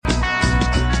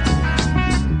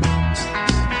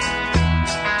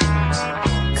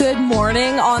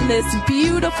morning on this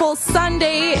beautiful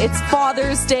Sunday. It's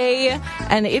Father's Day,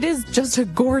 and it is just a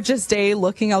gorgeous day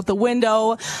looking out the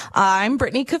window. I'm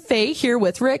Brittany Cafe here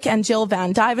with Rick and Jill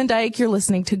Van Dyvendyke. You're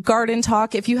listening to Garden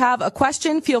Talk. If you have a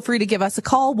question, feel free to give us a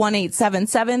call,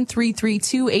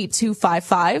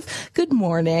 1-877-332-8255. Good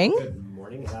morning. Good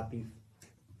morning.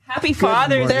 Happy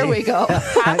Father's Day. There we go.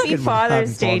 Happy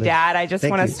Father's Day, Dad. I just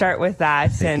want to start with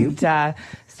that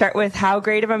start with how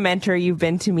great of a mentor you've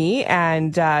been to me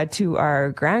and to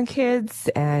our grandkids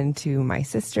and to my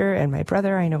sister and my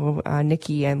brother. I know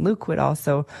Nikki and Luke would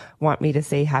also want me to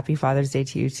say Happy Father's Day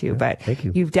to you too. But thank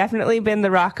you. You've definitely been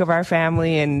the rock of our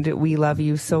family, and we love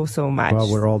you so, so much.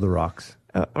 Well, we're all the rocks.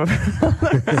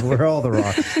 We're all the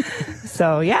rocks.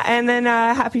 So, yeah. And then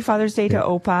Happy Father's Day to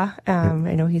Opa.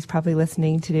 I know he's probably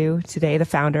listening to today, the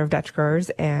founder of Dutch Growers.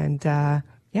 And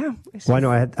yeah. Well, I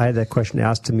know I had that question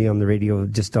asked to me on the radio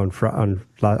just on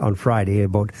Friday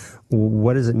about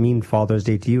what does it mean Father's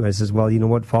Day to you? I says, well, you know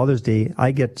what? Father's Day,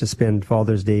 I get to spend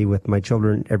Father's Day with my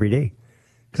children every day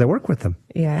because I work with them.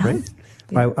 Yeah. Right?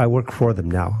 Yeah. I work for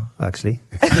them now, actually.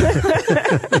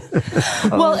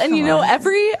 Well, and you know,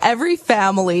 every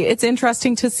family, it's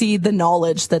interesting to see the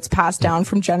knowledge that's passed down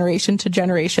from generation to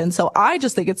generation. So I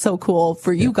just think it's so cool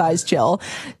for you guys, Jill.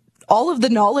 All of the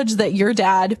knowledge that your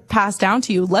dad passed down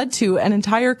to you led to an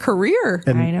entire career.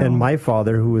 And my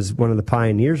father, who was one of the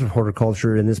pioneers of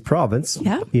horticulture in this province,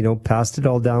 passed it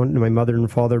all down. My mother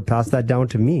and father passed that down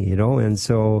to me, and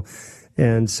so,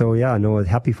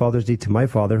 happy Father's Day to my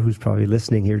father, who's probably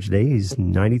listening here today. He's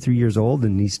 93 years old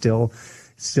and he's still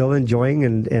enjoying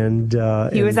and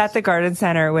he was at the garden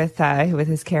center with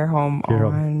his care home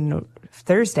on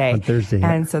Thursday.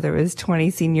 And so there was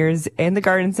 20 seniors in the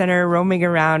garden center roaming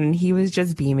around, and he was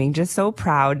just beaming, just so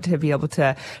proud to be able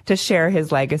to share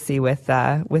his legacy with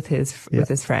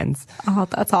his friends. Oh,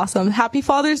 that's awesome. Happy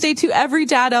Father's Day to every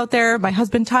dad out there. My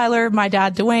husband Tyler, my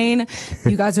dad Dwayne.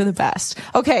 You guys are the best.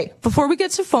 Okay, before we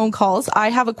get to phone calls, I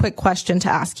have a quick question to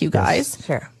ask you guys. Yes,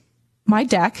 sure. My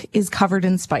deck is covered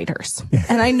in spiders.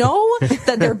 And I know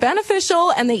that they're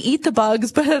beneficial and they eat the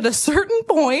bugs, but at a certain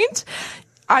point,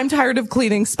 I'm tired of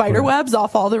cleaning spider webs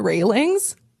off all the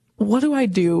railings. What do I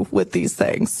do with these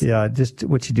things? Yeah, just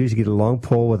what you do is you get a long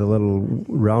pole with a little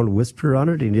round whisper on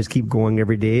it and you just keep going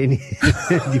every day. And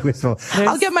you whistle.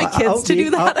 I'll get my kids to do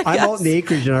that, I'm out in the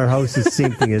acreage in our house. The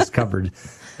same thing is covered.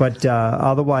 But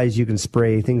otherwise, you can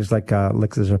spray things like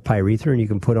there's a pyrethrin you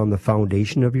can put on the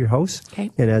foundation of your house. Okay.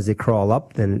 And as they crawl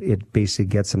up, then it basically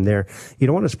gets them there. You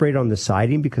don't want to spray it on the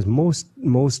siding because most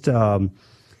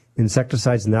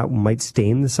insecticides and that might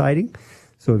stain the siding.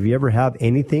 So if you ever have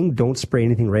anything, don't spray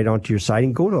anything right onto your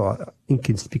siding. Go to an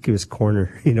inconspicuous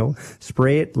corner,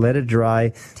 spray it, let it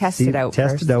dry. Test it out,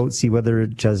 see whether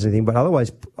it does anything. But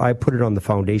otherwise, I put it on the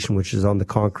foundation, which is on the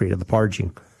concrete of the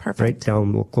parging. Perfect. Right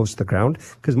down close to the ground.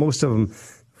 Because most of them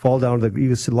fall down to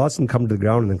you see lots of them come to the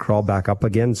ground and then crawl back up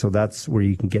again. So that's where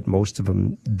you can get most of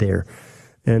them there.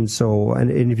 And so, and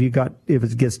if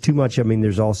it gets too much,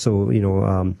 there's also,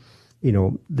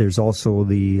 there's also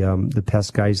the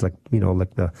pest guys like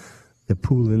the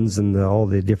Poulins and all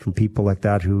the different people like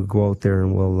that who go out there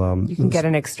and will you can get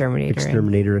an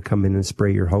exterminator to come in and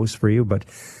spray your house for you. But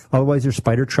otherwise, there's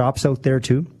spider traps out there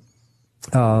too.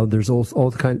 There's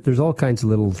all kinds of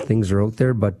little things are out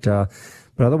there, but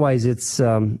otherwise it's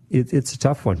a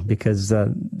tough one because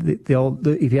if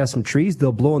you have some trees,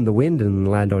 they'll blow in the wind and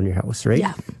land on your house, right?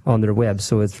 Yeah. On their web.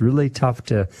 So it's really tough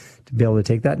to be able to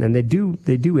take that. And they do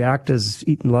act as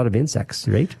eating a lot of insects,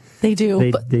 right? They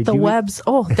do. The webs,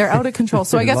 they're out of control.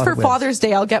 So I guess for Father's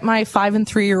Day, I'll get my 5 and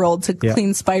 3-year-old to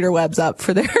clean spider webs up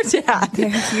for their dad. There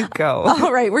you go.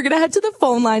 All right. We're going to head to the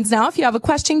phone lines now. If you have a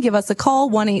question, give us a call,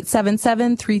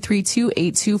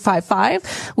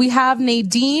 1-877-332-8255. We have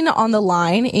Nadine on the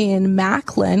line in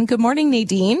Macklin. Good morning,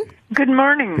 Nadine. Good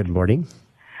morning. Good morning.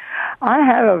 I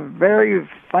have a very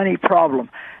funny problem.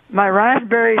 My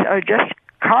raspberries are just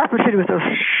carpeted with those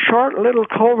short little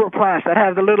clover plants that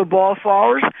have the little ball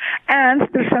flowers, and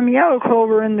there's some yellow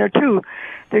clover in there too.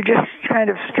 They're just kind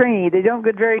of stringy. They don't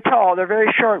get very tall. They're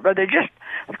very short, but the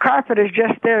carpet is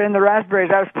just there in the raspberries.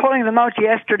 I was pulling them out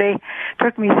yesterday. It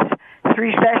took me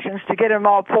 3 sessions to get them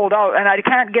all pulled out, and I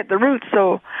can't get the roots,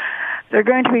 so they're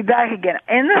going to be back again.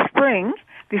 In the spring,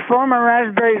 before my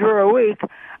raspberries were awake,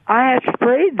 I had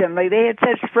sprayed them. They had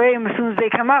said spray them as soon as they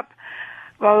come up.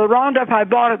 Well, the Roundup I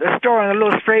bought at the store in a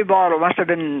little spray bottle must have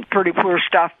been pretty poor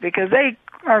stuff because they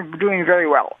are doing very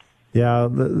well. Yeah,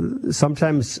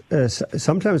 sometimes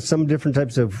some different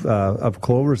types of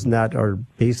clovers and that are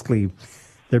basically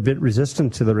they're a bit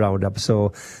resistant to the Roundup.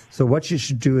 So what you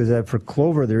should do is that for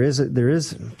clover, there is I'm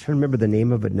trying to remember the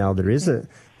name of it now. There is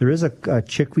a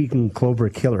chickweed and clover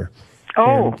killer.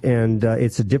 Oh. And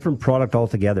it's a different product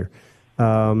altogether.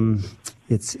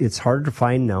 It's hard to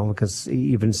find now because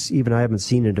even I haven't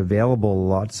seen it available a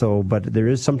lot. So, but there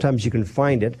is sometimes you can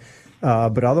find it.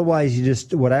 But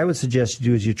otherwise, what I would suggest you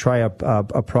do is you try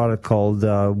a product called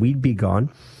Weed Be Gone,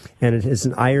 and it is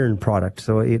an iron product.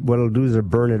 So what it'll do is it'll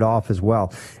burn it off as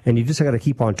well, and you just got to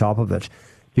keep on top of it.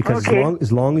 Because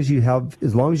as long as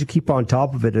you keep on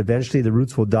top of it, eventually the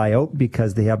roots will die out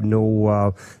because they have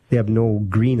no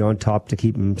green on top to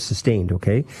keep them sustained.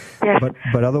 Okay, yes.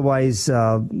 But otherwise,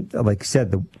 like I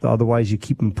said, otherwise you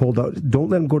keep them pulled out. Don't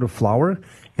let them go to flower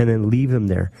and then leave them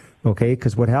there. Okay,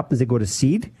 because what happens, they go to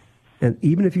seed. And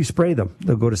even if you spray them,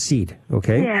 they'll go to seed,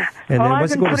 okay? Yeah. And then I've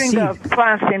once been they go to putting seed, the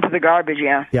plants into the garbage,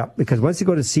 yeah. Yeah, because once you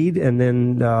go to seed and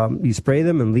then you spray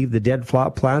them and leave the dead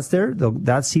plants there,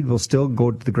 that seed will still go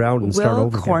to the ground and start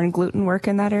over. Will corn gluten work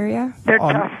in that area? They're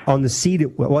tough. On the seed,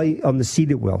 it will. Well, on the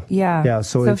seed, it will. Yeah. Yeah.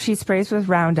 So if she sprays with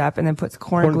Roundup and then puts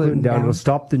corn gluten down, it'll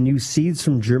stop the new seeds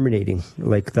from germinating.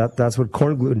 Like that's what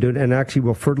corn gluten does, and actually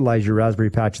will fertilize your raspberry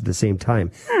patch at the same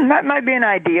time. That might be an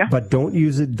idea. But don't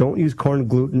use corn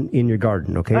gluten in your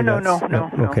garden, okay? No.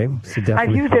 Okay, so definitely.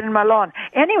 I've used it in my lawn.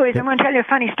 Anyways, I'm going to tell you a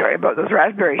funny story about those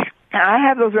raspberries. I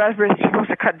have those raspberries you're supposed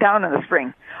to cut down in the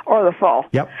spring or the fall.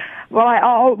 Yep.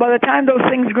 Well, by the time those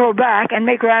things grow back and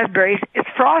make raspberries, it's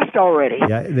frost already.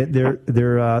 Yeah, they're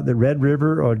the Red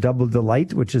River or Double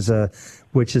Delight, which is a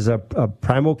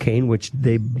primal cane, which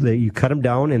they you cut them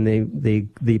down and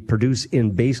they produce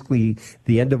in basically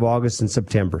the end of August and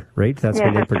September, right? That's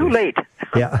when they produce. Too late.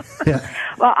 Yeah.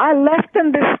 Well, I left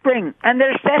them this spring, and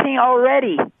they're setting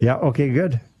already. Yeah. Okay.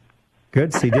 Good.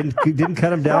 So you didn't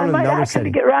cut them down, well, and now they're to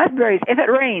setting. Get raspberries if it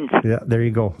rains. Yeah. There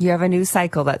you go. You have a new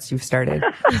cycle that you've started.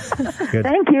 Good.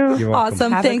 Thank you. You're welcome.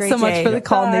 Awesome. Thanks so much for the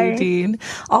call, Bye. Nadine.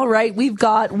 All right, we've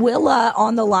got Willa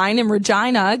on the line in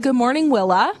Regina. Good morning,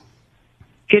 Willa.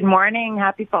 Good morning.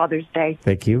 Happy Father's Day.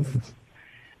 Thank you.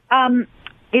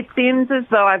 It seems as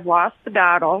though I've lost the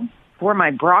battle for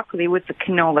my broccoli with the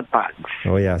canola bugs.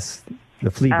 Oh yes,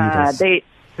 the flea beetles.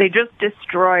 They just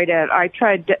destroyed it. I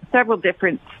tried several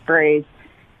different sprays.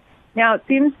 Now it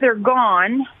seems they're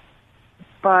gone,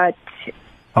 but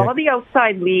all the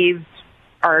outside leaves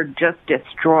are just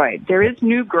destroyed. There is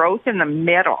new growth in the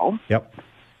middle. Yep.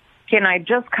 Can I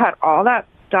just cut all that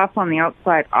stuff on the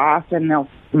outside off and they'll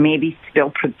maybe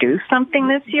still produce something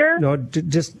this year? No,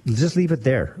 just leave it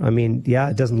there. I mean, yeah,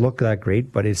 it doesn't look that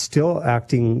great, but it's still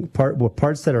acting.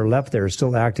 Parts that are left there are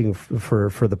still acting for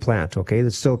the plant. Okay,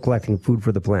 it's still collecting food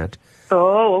for the plant.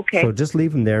 Oh, okay. So just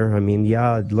leave them there. I mean,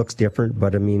 yeah, it looks different,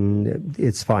 but I mean,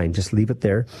 it's fine. Just leave it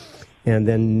there. And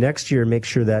then next year, make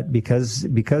sure that because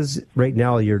right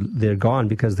now they're gone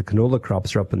because the canola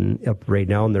crops are up right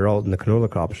now and they're all in the canola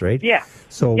crops, right? Yeah.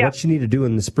 So what you need to do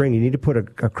in the spring, you need to put a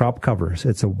crop cover. So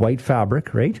it's a white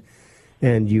fabric, right?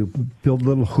 And you build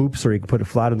little hoops, or you can put it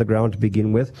flat on the ground to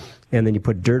begin with, and then you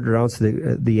put dirt around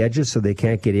the edges so they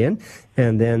can't get in,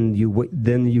 and then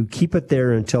you keep it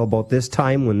there until about this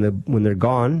time when they're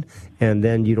gone, and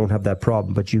then you don't have that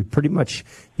problem. But you pretty much,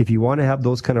 if you want to have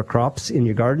those kind of crops in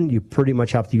your garden, you pretty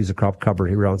much have to use a crop cover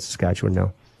here around Saskatchewan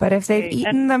now. But if they've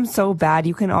eaten them so bad,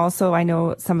 you can also, I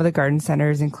know some of the garden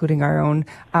centers, including our own,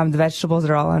 the vegetables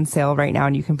are all on sale right now,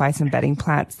 and you can buy some bedding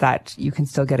plants that you can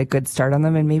still get a good start on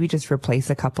them, and maybe just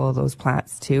replace a couple of those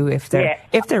plants too if they're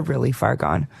really far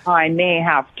gone. I may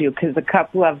have to, because a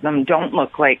couple of them don't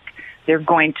look like they're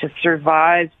going to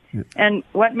survive. And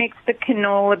what makes the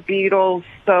canola beetles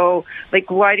so,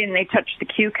 like, why didn't they touch the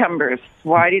cucumbers?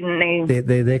 Why didn't they?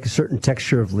 They make a certain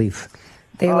texture of leaf.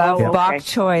 They love bok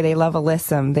choy. They love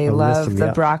alyssum. They love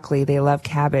the broccoli. They love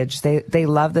cabbage. They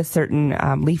love the certain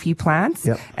leafy plants,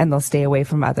 and they'll stay away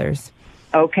from others.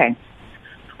 Okay.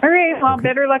 All right. Well,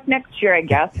 better luck next year, I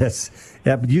guess. Yes.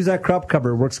 Yeah, but use that crop cover.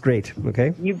 It works great.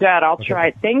 Okay. You bet. I'll try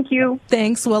it. Thank you.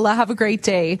 Thanks, Willa. Have a great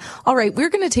day. All right. We're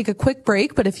going to take a quick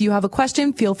break, but if you have a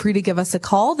question, feel free to give us a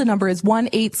call. The number is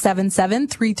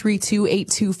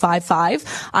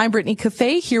 1-877-332-8255. I'm Brittany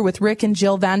Cafe here with Rick and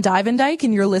Jill Van Dyke,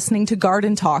 and you're listening to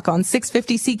Garden Talk on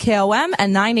 650 CKOM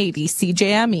and 980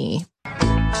 CJME.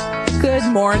 Good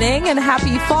morning and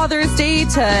happy Father's Day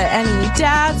to any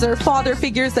dads or father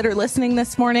figures that are listening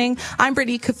this morning. I'm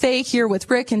Brittany Cafe here with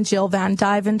Rick and Jill Van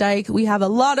Dyke. We have a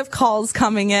lot of calls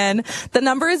coming in. The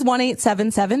number is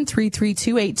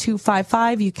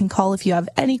 1-877-332-8255. You can call if you have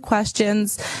any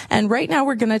questions. And right now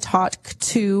we're going to talk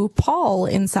to Paul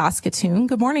in Saskatoon.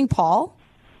 Good morning, Paul.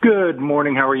 Good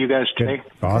morning. How are you guys today?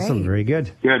 Awesome. Great. Very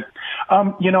good. Good.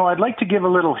 I'd like to give a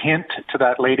little hint to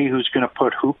that lady who's going to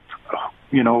put hoop,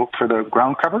 for the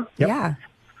ground cover. Yep. Yeah.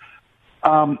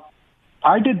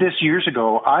 I did this years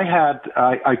ago.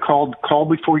 I called Call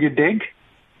Before You Dig.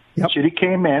 Yep. City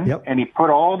came in and he put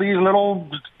all these little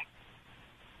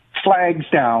flags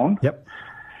down. Yep.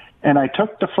 And I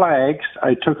took the flags.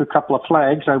 I took a couple of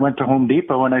flags. I went to Home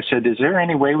Depot and I said, is there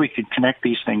any way we could connect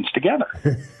these things together?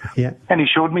 Yeah. And he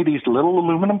showed me these little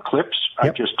aluminum clips.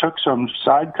 Yep. I just took some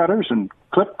side cutters and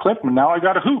clip, and now I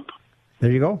got a hoop.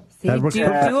 There you go. See, That works.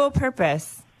 dual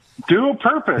purpose. Dual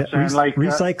purpose. Yeah, and like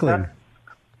recycling.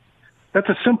 that's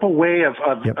a simple way of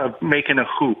Yep. making a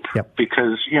hoop. Yep.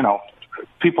 Because,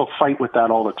 people fight with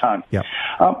that all the time. Yep.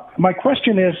 My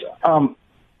question is, I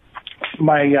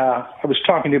was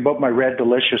talking to you about my Red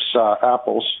Delicious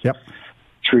apples Yep.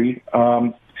 tree.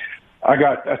 I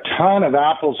got a ton of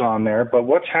apples on there, but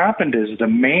what's happened is the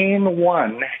main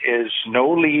one is no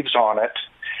leaves on it,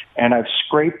 and I've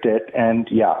scraped it, and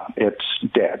it's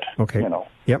dead. Okay.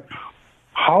 Yep.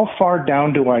 How far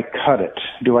down do I cut it?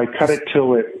 Do I cut it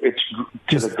till it's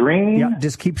to the green? Yeah,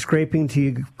 just keep scraping till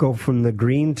you go from the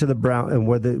green to the brown, and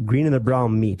where the green and the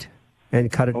brown meet,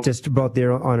 and cut it just about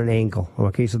there on an angle.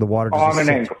 Okay, so the water doesn't On an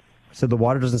sit. angle. So the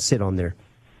water doesn't sit on there.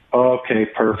 Okay,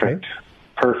 perfect. Okay.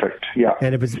 Perfect. Yeah.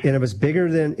 And if it's bigger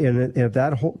than, and if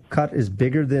that whole cut is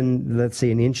bigger than, let's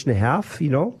say, 1.5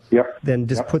 inches, Yep. then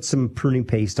just put some pruning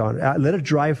paste on it. Let it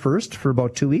dry first for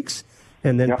about 2 weeks,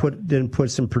 and then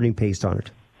put some pruning paste on it.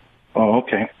 Oh,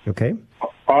 okay. Okay.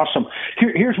 Awesome.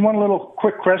 Here's one little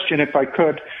quick question, if I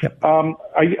could. Yep.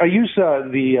 I use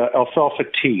the alfalfa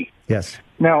tea. Yes.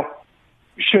 Now,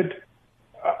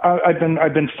 I've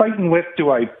been fighting with,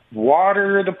 do I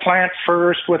water the plant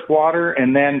first with water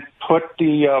and then put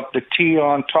the tea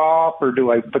on top, or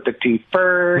do I put the tea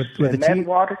first with and the then tea,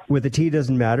 water? With the tea, it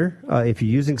doesn't matter. If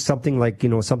you're using something like,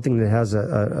 something that has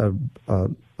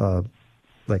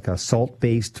like a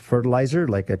salt-based fertilizer,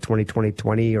 like a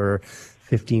 20-20-20 or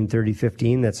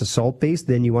 15-30-15, that's a salt-based,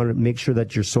 then you want to make sure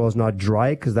that your soil is not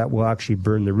dry, because that will actually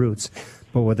burn the roots.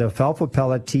 But with alfalfa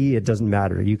pellet tea, it doesn't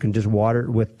matter. You can just water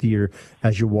it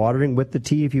as you're watering with the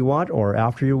tea if you want, or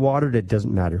after you watered, it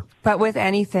doesn't matter. But with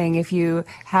anything, if you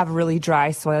have really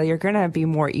dry soil, you're going to be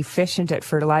more efficient at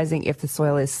fertilizing if the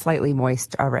soil is slightly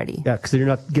moist already. Yeah, because you're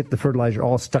not get the fertilizer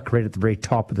all stuck right at the very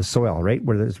top of the soil, right,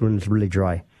 when it's really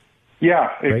dry. Yeah,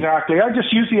 exactly. Right? I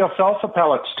just use the alfalfa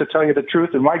pellets, to tell you the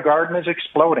truth, and my garden is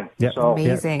exploding. Yeah. So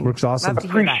amazing. Yeah, works awesome.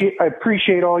 I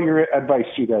appreciate all your advice,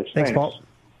 you guys. Thanks, Paul.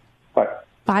 Bye.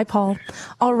 Bye, Paul.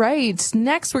 All right.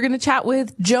 Next, we're going to chat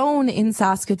with Joan in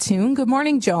Saskatoon. Good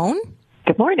morning, Joan.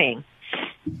 Good morning.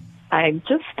 I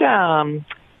just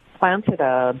planted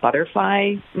a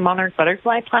monarch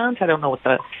butterfly plant. I don't know what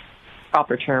the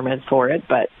proper term is for it,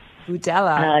 but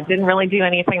Budella. Didn't really do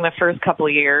anything the first couple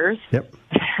of years. Yep.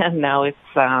 And now it's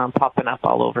popping up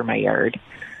all over my yard.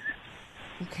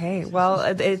 Okay. Well,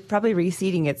 it's probably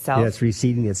reseeding itself. Yeah, it's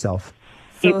reseeding itself.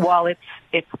 So,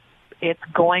 it's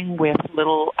going with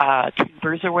little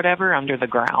tubers or whatever under the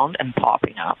ground and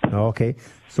popping up. Okay.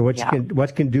 So what you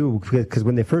can do, because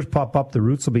when they first pop up, the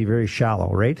roots will be very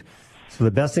shallow, right? So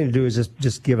the best thing to do is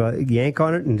just give a yank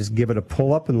on it and just give it a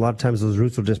pull up, and a lot of times those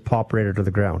roots will just pop right out of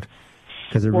the ground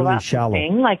because they're really shallow. The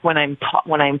thing. Like when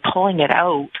I'm pulling it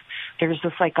out, there's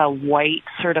just like a white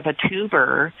sort of a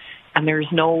tuber, and there's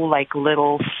no like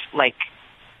little like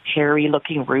hairy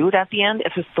looking root at the end.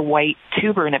 It's just the white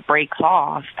tuber, and it breaks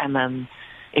off. And then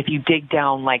if you dig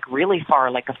down like really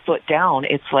far, like a foot down,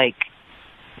 it's like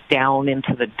down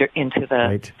into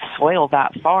the soil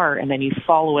that far, and then you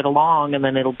follow it along, and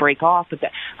then it'll break off. But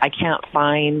I can't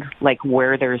find like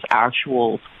where there's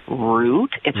actual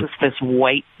root. It's just this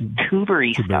white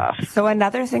tubery stuff. So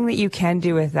another thing that you can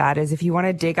do with that is if you want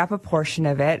to dig up a portion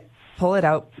of it, pull it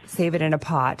out, save it in a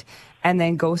pot, and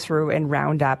then go through and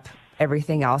round up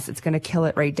everything else. It's going to kill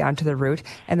it right down to the root.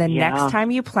 And then next time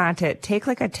you plant it, take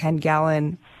like a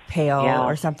 10-gallon pail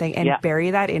or something and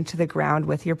bury that into the ground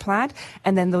with your plant.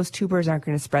 And then those tubers aren't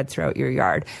going to spread throughout your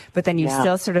yard. But then you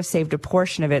still sort of saved a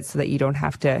portion of it so that you don't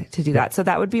have to do that. So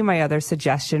that would be my other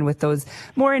suggestion with those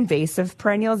more invasive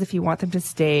perennials if you want them to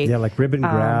stay. Yeah, like ribbon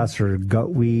grass or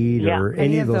gutweed or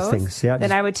any of those things. Yeah,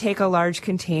 then I would take a large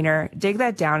container, dig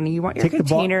that down, and you want your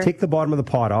container. Take the bottom of the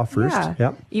pot off first.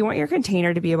 Yeah. You want your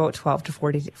container to be about 12 to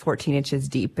 14 inches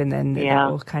deep, and then that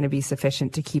will kind of be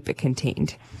sufficient to keep it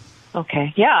contained.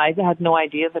 Okay. Yeah, I had no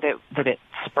idea that it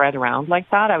spread around like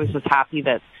that. I was just happy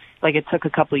that like it took a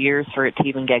couple of years for it to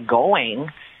even get going.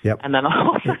 Yep. And then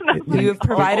all of a sudden you've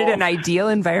provided an ideal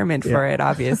environment for it,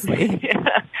 obviously.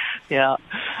 Yeah.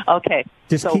 Okay.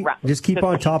 Just keep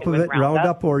on top of it,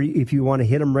 Roundup, or if you want to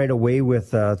hit them right away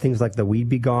with things like the Weed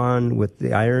Be Gone with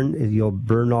the iron, you'll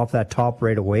burn off that top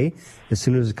right away as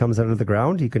soon as it comes out of the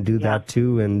ground. You can do that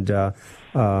too, and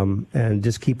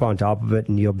just keep on top of it,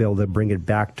 and you'll be able to bring it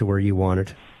back to where you want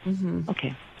it. Mm-hmm.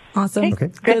 Okay. Awesome. Okay.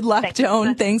 Good luck,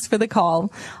 Joan. Thanks for the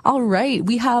call. All right.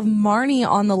 We have Marnie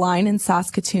on the line in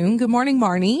Saskatoon. Good morning,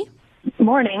 Marnie.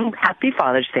 Morning. Happy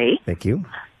Father's Day. Thank you.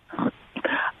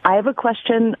 I have a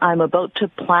question. I'm about to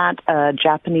plant a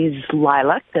Japanese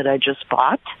lilac that I just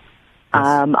bought. Yes.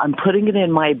 I'm putting it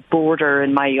in my border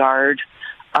in my yard.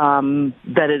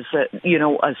 That is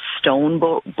a stone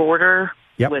border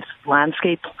with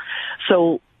landscape.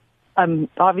 So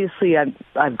obviously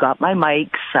I've got my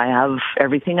mics. I have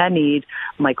everything I need.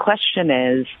 My question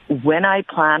is, when I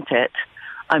plant it,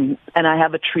 and I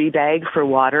have a tree bag for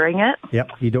watering it.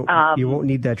 Yep. You won't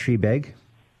need that tree bag.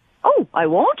 Oh, I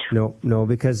won't? No,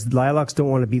 because lilacs don't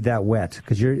want to be that wet,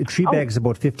 because your tree bag is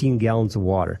about 15 gallons of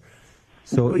water.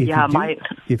 So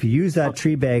if you use that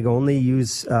tree bag, only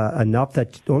use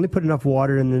only put enough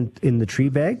water in the tree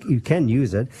bag. You can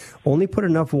use it. Only put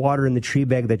enough water in the tree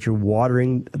bag that you're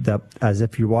watering as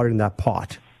if you're watering that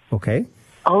pot. Okay?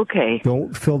 Okay.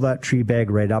 Don't fill that tree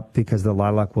bag right up, because the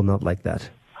lilac will not like that.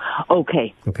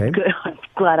 Okay. Okay. Good. I'm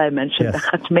glad I mentioned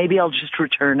that. Maybe I'll just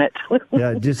return it.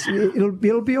 Yeah,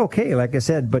 it'll be okay, like I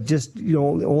said, but just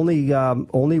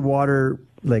only water,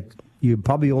 like you're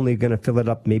probably only going to fill it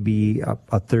up maybe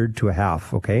a third to a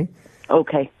half. Okay.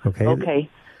 Okay.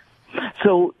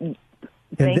 So.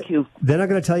 Thank you. Then I'm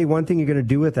going to tell you one thing you're going to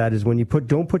do with that is when you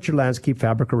don't put your landscape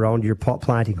fabric around your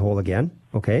planting hole again.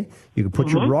 Okay. You can put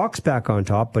your rocks back on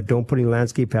top, but don't put any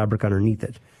landscape fabric underneath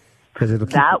it.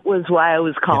 That was why I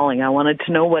was calling. Yeah. I wanted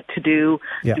to know what to do.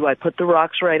 Yeah. Do I put the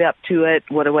rocks right up to it?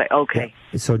 What do I? Okay.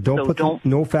 Yeah. So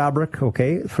no fabric.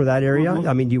 Okay, for that area. Mm-hmm.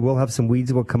 I mean, you will have some weeds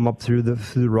that will come up through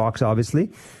the rocks,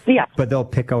 obviously. Yeah. But they'll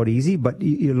pick out easy. But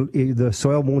the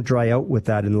soil won't dry out with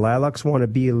that. And lilacs want to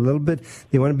be a little bit.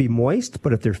 They want to be moist,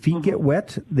 but if their feet get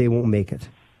wet, they won't make it.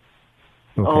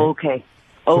 Okay.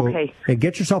 Okay. So, and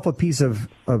get yourself a piece of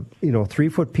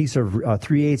 3-foot piece of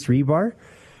 3/8 rebar.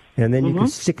 And then you can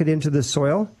stick it into the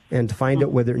soil and find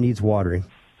out whether it needs watering.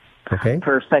 Okay?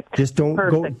 Perfect. Just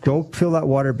don't fill that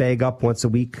water bag up once a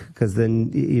week, because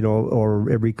then,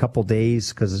 or every couple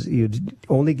days, because you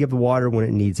only give the water when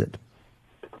it needs it.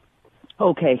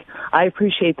 Okay. I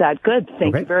appreciate that. Good.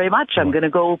 Thank you very much. I'm going to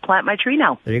go plant my tree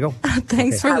now. There you go.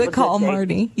 Thanks for the call,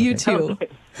 Marty. You too. Okay.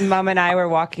 Mom and I were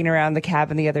walking around the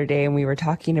cabin the other day, and we were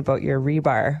talking about your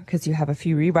rebar, because you have a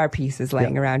few rebar pieces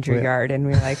laying around your yard, and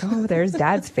we were like, oh, there's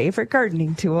Dad's favorite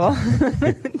gardening tool.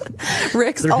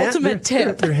 Rick's ultimate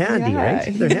tip. They're handy,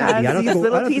 right? They're handy. These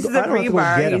little pieces of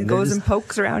rebar he goes and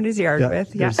pokes around his yard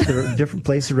with. Yeah. There are different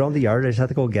places around the yard. I just have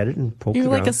to go get it and poke it around.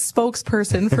 You're like a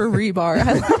spokesperson for rebar.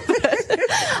 I love it.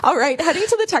 All right, heading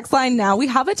to the text line now. We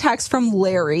have a text from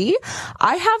Larry.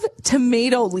 I have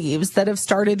tomato leaves that have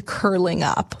started curling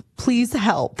up. Please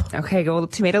help. Okay, well,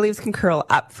 tomato leaves can curl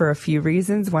up for a few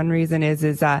reasons. One reason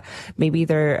is maybe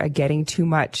they're getting too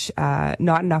much,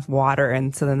 not enough water,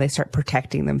 and so then they start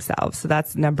protecting themselves. So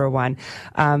that's number one.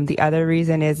 The other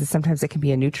reason is sometimes it can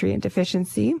be a nutrient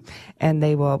deficiency, and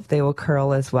they will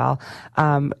curl as well.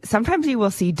 Sometimes you will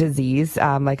see disease,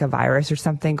 like a virus or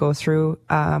something, go through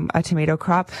a tomato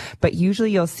crop, but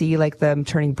usually you'll see like them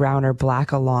turning brown or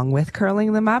black along with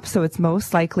curling them up. So it's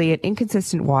most likely an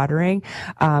inconsistent watering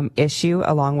issue,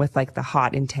 along with like the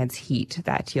hot, intense heat,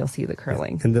 that you'll see the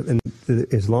curling. And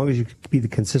as long as you be the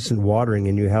consistent watering,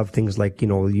 and you have things like,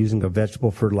 using a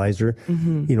vegetable fertilizer,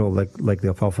 like the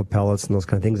alfalfa pellets and those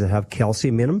kind of things that have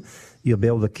calcium in them, you'll be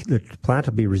able to, the plant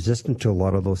will be resistant to a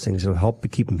lot of those things. It'll help to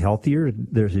keep them healthier.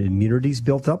 There's immunities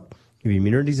built up. If your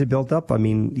immunities are built up, I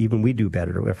mean, even we do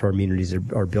better if our immunities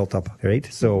are built up, right?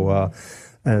 So,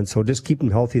 and so just keep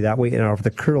them healthy that way. And if they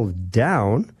curl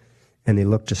down and they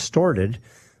look distorted,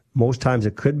 most times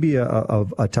it could be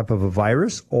a type of a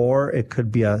virus, or it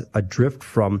could be a drift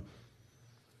from.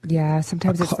 Yeah,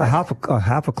 sometimes it's half a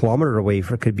kilometer away.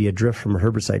 It could be a drift from a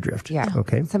herbicide drift. Yeah.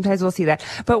 Okay. Sometimes we'll see that.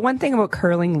 But one thing about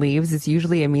curling leaves is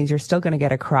usually it means you're still going to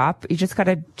get a crop. You just got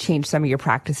to change some of your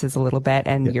practices a little bit,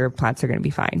 and your plants are going to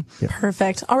be fine. Yeah.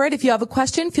 Perfect. All right. If you have a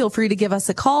question, feel free to give us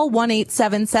a call.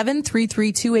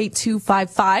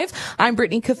 1-877-332-8255. I'm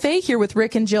Brittany Cafe here with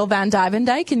Rick and Jill Van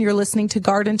Dyke, and you're listening to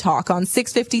Garden Talk on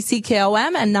 650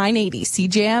 CKOM and 980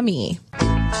 CJME.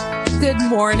 Good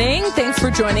morning. Thanks for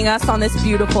joining us on this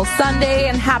beautiful Sunday,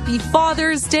 and happy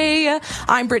Father's Day.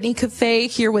 I'm Brittany Cafe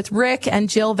here with Rick and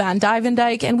Jill Van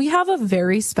Dyke, and we have a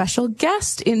very special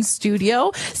guest in studio,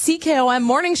 CKOM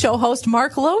Morning Show host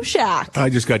Mark Loshak.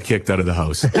 I just got kicked out of the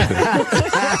house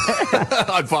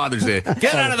on Father's Day.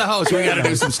 Get out of the house. We got to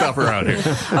do some stuff around here.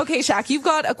 Okay, Shaq, you've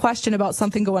got a question about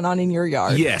something going on in your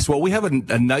yard. Yes. Well, we have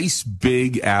a nice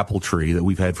big apple tree that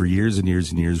we've had for years and years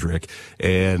and years, Rick.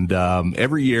 And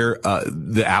every year,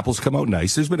 the apples come out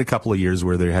nice. There's been a couple of years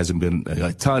where there hasn't been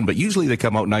a ton, but usually they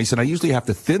come out nice, and I usually have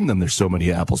to thin them. There's so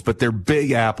many apples, but they're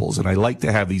big apples, and I like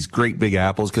to have these great big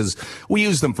apples because we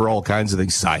use them for all kinds of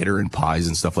things, cider and pies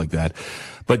and stuff like that.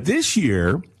 But this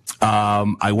year,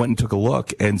 I went and took a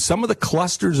look, and some of the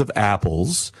clusters of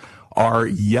apples are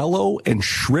yellow and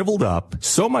shriveled up,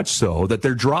 so much so that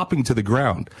they're dropping to the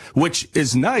ground, which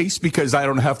is nice because I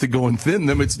don't have to go and thin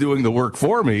them. It's doing the work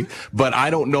for me. But I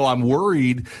don't know. I'm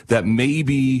worried that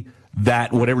maybe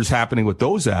that whatever's happening with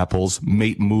those apples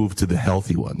may move to the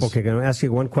healthy ones. Okay, I'm going to ask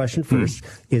you one question first.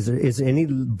 Is there any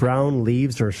brown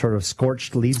leaves or sort of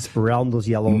scorched leaves around those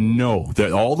yellow? No,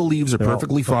 all the leaves are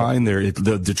perfectly fine.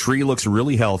 The tree looks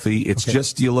really healthy. It's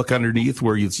just you look underneath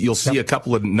where you'll see a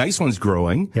couple of nice ones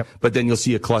growing, but then you'll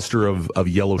see a cluster of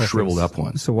yellow shriveled up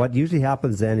ones. So what usually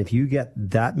happens then, if you get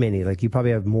that many, like you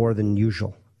probably have more than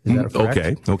usual. Is that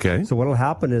correct? Okay. So what will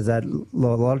happen is that a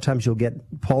lot of times you'll get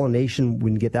pollination.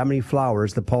 When you get that many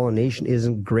flowers, the pollination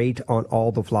isn't great on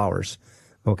all the flowers.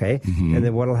 Okay. Mm-hmm. And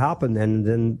then what will happen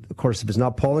then, of course, if it's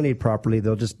not pollinated properly,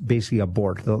 they'll just basically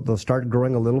abort. They'll start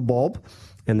growing a little bulb,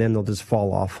 and then they'll just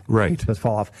fall off. Right. Just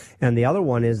fall off. And the other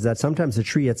one is that sometimes the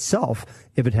tree itself,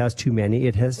 if it has too many,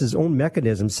 it has its own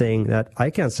mechanism saying that I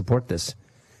can't support this.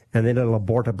 And then it'll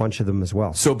abort a bunch of them as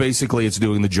well. So basically, it's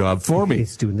doing the job for me.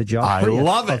 It's doing the job I for you.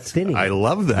 love it. I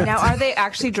love that. Now, are they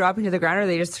actually dropping to the ground, or are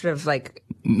they just sort of like...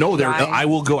 No, I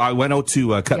will go. I went out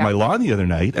to cut my lawn the other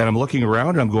night, and I'm looking around,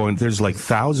 and I'm going, there's like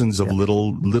thousands of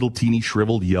little teeny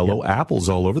shriveled yellow apples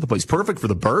all over the place. Perfect for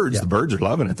the birds. The birds are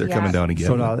loving it. They're coming down again.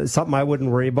 So now, something I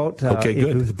wouldn't worry about. Okay, good.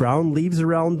 If there's brown leaves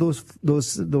around those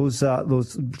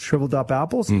shriveled up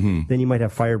apples, then you might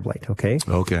have fire blight. Okay.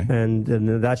 Okay. And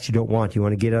that you don't want. You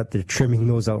want to get out there trimming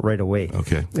those out right away.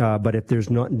 Okay. But if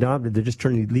there's not, they're just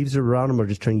turning leaves around them, or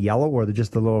just turning yellow, or they're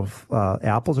just the little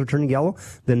apples are turning yellow,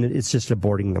 then it's just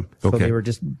aborting them. So they were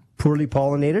just poorly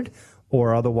pollinated,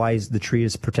 or otherwise the tree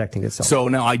is protecting itself. So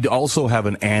now I also have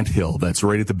an anthill that's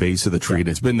right at the base of the tree, and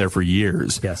it's been there for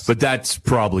years. Yes. But that's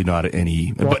probably not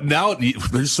any. Well, but now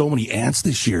there's so many ants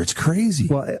this year. It's crazy.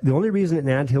 Well, the only reason an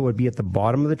anthill would be at the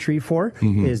bottom of the tree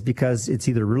is because it's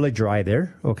either really dry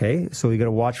there. Okay. So you got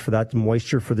to watch for that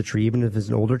moisture for the tree, even if it's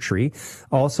an older tree.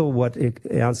 Also, what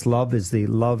ants love is they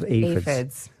love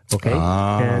aphids. Okay.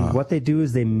 And what they do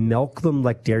is they milk them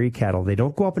like dairy cattle. They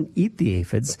don't go up and eat the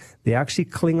aphids. They actually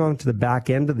cling on to the back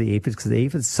end of the aphids because the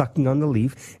aphid's sucking on the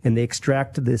leaf, and they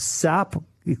extract the sap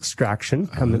extraction,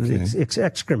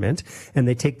 excrement, and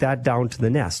they take that down to the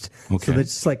nest. Okay.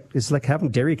 So it's like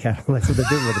having dairy cattle. That's what they're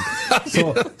doing with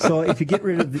them. So if you get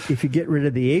rid of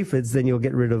the aphids, then you'll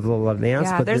get rid of a lot of the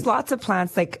ants. Yeah, but there's lots of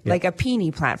plants like a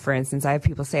peony plant, for instance. I have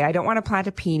people say, I don't want to plant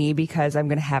a peony because I'm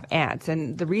going to have ants.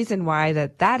 And the reason why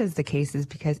that is the case is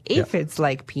because aphids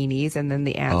like peonies, and then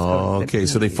the ants go to the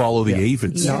peonies. So they follow the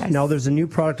aphids. Now there's a new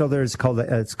product out there.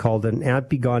 It's called an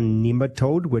ant-begone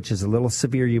nematode, which is a little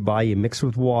severe. You buy, you mix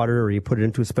with water, or you put it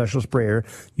into a special sprayer.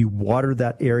 You water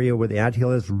that area where the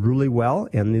anthill is really well,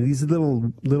 and these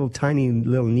little tiny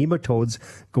nematodes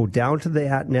go down to the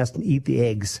ant nest and eat the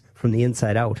eggs from the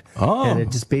inside out. And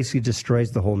it just basically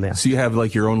destroys the whole nest. So you have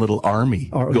like your own little army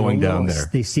going down there.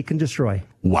 They seek and destroy.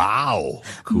 Wow.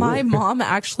 Cool. My mom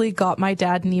actually got my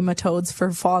dad nematodes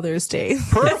for Father's Day.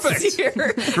 Perfect. This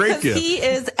year. Great gift. He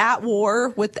is at war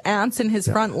with ants in his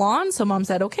front lawn. So Mom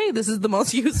said, okay, this is the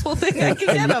most useful thing I can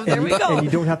get him. There we go. And you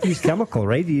don't have to use chemical,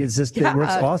 right? It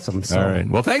works awesome. So. All right.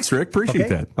 Well, thanks, Rick. Appreciate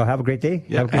that. Well, have a great day.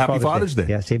 Yeah. Happy Father's Day.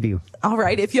 Yeah, same to you. All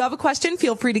right. If you have a question,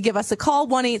 feel free to give us a call,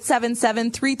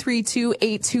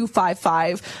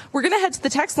 1-877-332-8255. We're going to head to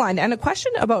the text line, and a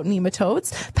question about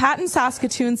nematodes. Pat in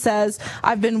Saskatoon says,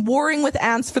 I've been warring with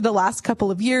ants for the last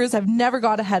couple of years. I've never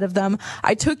got ahead of them.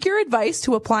 I took your advice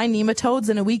to apply nematodes,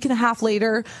 and a week and a half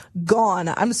later, gone.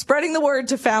 I'm spreading the word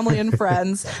to family and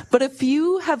friends, but a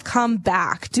few have come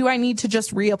back. Do I need to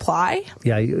just reapply?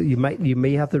 Yeah, you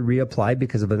may have to reapply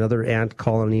because if another ant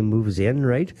colony moves in,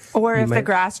 right? Or if the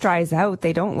grass dries out,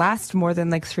 they don't last more than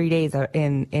like 3 days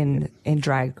in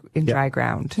dry dry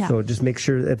ground. Yeah. So just make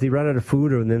sure if they run out of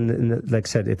food, or then, like I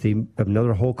said, if they have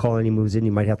another whole colony moves in,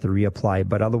 you might have to reapply.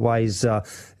 But otherwise,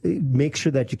 make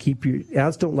sure that you keep your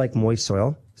ants don't like moist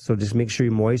soil. So just make sure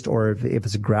you're moist, or if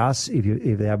it's grass,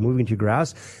 if they have moving to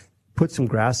grass, put some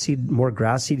more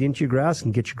grass seed into your grass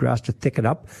and get your grass to thicken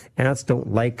up. Ants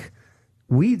don't like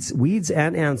weeds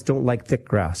and ants don't like thick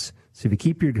grass. So if you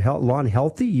keep your lawn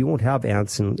healthy, you won't have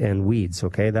ants and weeds.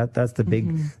 Okay, that's the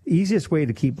big easiest way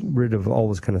to keep rid of all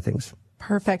those kind of things.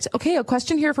 Perfect. Okay, a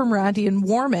question here from Randy in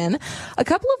Warman. A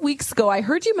couple of weeks ago, I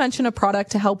heard you mention a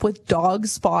product to help with dog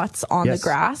spots on the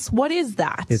grass. What is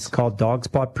that? It's called Dog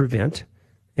Spot Prevent.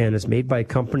 And it's made by a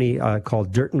company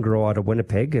called Dirt and Grow out of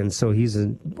Winnipeg. And so he's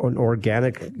an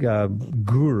organic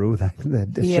guru.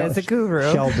 He's a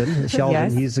guru. Sheldon,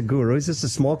 yes. He's a guru. He's just a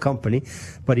small company.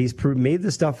 But he's made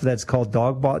the stuff that's called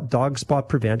Dog Spot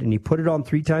Prevent. And you put it on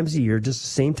 3 times a year, just the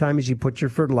same time as you put your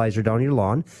fertilizer down your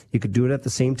lawn. You could do it at the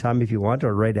same time if you want,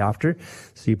 or right after.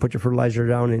 So you put your fertilizer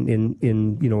down in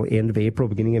end of April,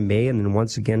 beginning of May, and then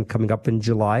once again coming up in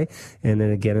July, and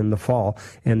then again in the fall.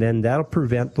 And then that'll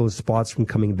prevent those spots from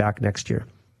coming back next year.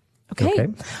 Okay.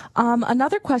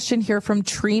 Another question here from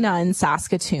Trina in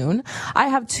Saskatoon. I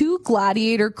have 2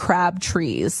 gladiator crab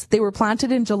trees. They were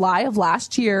planted in July of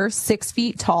last year, 6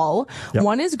 feet tall. Yep.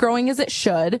 One is growing as it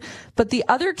should, but the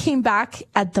other came back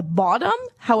at the bottom.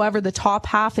 However, the top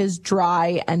half is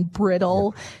dry and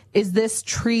brittle. Yep. Is this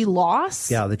tree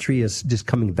lost? Yeah, the tree is just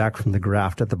coming back from the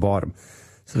graft at the bottom.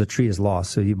 So the tree is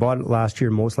lost. So you bought it last year,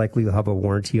 most likely you'll have a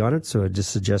warranty on it. So I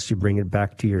just suggest you bring it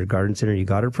back to your garden center you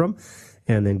got it from,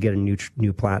 and then get a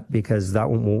new plant, because that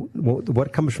one won't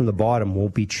what comes from the bottom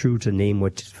won't be true to name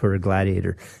which for a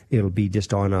gladiator. It'll be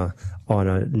just on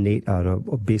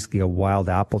basically a wild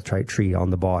apple type tree on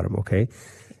the bottom. Okay.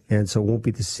 And so it won't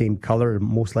be the same color. It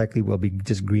most likely will be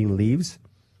just green leaves.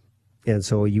 And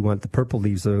so you want the purple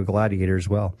leaves of a gladiator as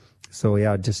well. So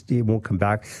yeah, it won't come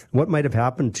back. What might have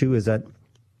happened too is that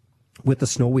with the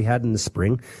snow we had in the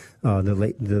spring, the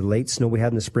late snow we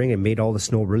had in the spring, it made all the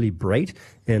snow really bright,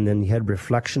 and then you had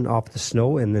reflection off the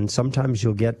snow, and then sometimes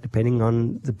you'll get, depending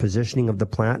on the positioning of the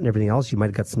plant and everything else, you might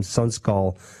have got some sun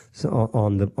skull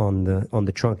on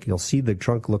the trunk. You'll see the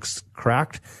trunk looks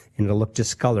cracked and it'll look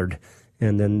discolored,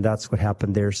 and then that's what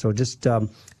happened there. So just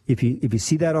if you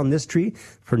see that on this tree,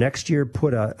 for next year,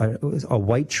 put a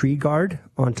white tree guard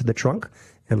onto the trunk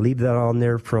and leave that on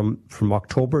there from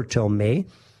October till May.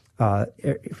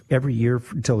 Every year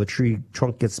until the tree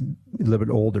trunk gets a little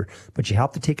bit older. But you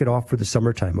have to take it off for the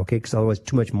summertime, okay? Because otherwise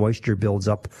too much moisture builds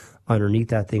up underneath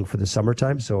that thing for the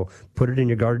summertime. So put it in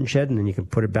your garden shed, and then you can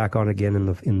put it back on again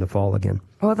in the fall again.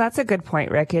 Well, that's a good point,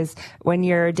 Rick, is when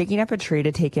you're digging up a tree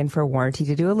to take in for warranty,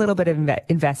 to do a little bit of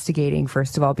investigating,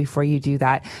 first of all, before you do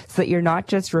that, so that you're not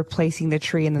just replacing the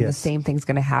tree and then the same thing's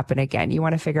going to happen again. You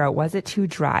want to figure out, was it too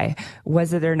dry? Was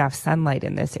there enough sunlight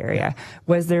in this area?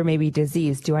 Was there maybe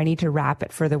disease? Do I need to wrap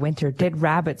it for the winter? Did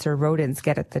rabbits or rodents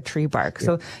get at the tree bark?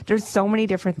 So there's so many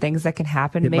different things that can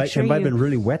happen. It might have been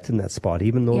really wet in that spot,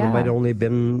 even though they might have only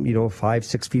been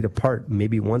 5-6 feet apart.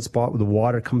 Maybe one spot where the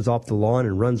water comes off the lawn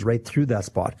and runs right through that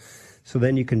spot. So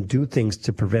then you can do things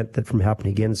to prevent that from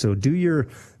happening again. So do your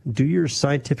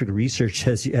scientific research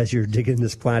as you're digging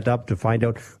this plant up to find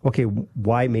out, okay,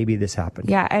 why maybe this happened.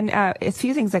 Yeah, and a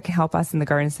few things that can help us in the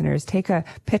garden center is take a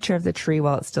picture of the tree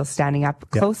while it's still standing up,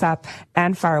 close up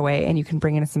and far away, and you can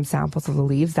bring in some samples of the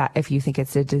leaves that if you think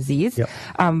it's a disease.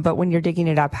 But when you're digging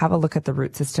it up, have a look at the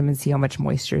root system and see how much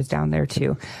moisture is down there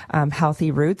too.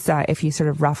 Healthy roots, if you sort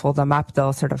of ruffle them up,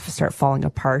 they'll sort of start falling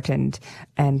apart and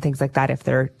things like that if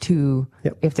they're too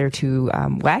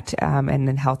wet, and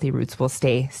then healthy roots will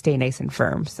stay nice and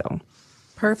firm. So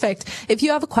perfect. If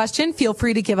you have a question, feel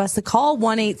free to give us a call,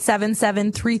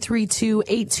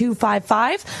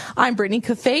 1-877-332-8255. I'm Brittany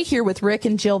Cafe here with Rick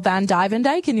and Jill Van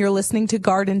Dyke, and you're listening to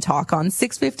Garden Talk on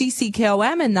 650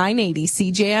 CKOM and 980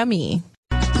 CJME.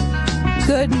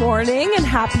 Good morning and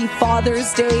happy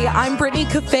Father's Day. I'm Brittany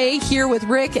Cafe here with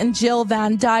Rick and Jill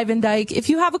Van Dyke. If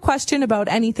you have a question about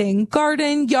anything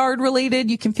garden, yard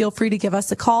related, you can feel free to give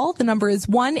us a call. The number is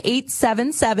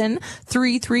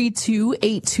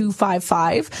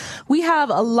 1-877-332-8255. We have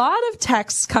a lot of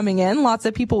texts coming in, lots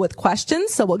of people with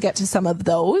questions, so we'll get to some of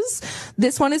those.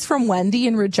 This one is from Wendy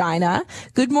in Regina.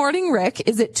 Good morning, Rick.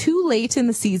 Is it too late in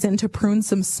the season to prune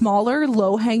some smaller,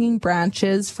 low-hanging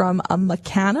branches from a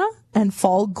Macana and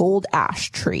fall gold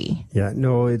ash tree? Yeah,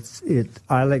 no,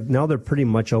 I like, now they're pretty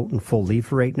much out in full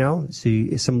leaf right now.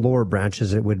 See, some lower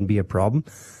branches, it wouldn't be a problem.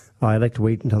 I like to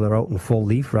wait until they're out in full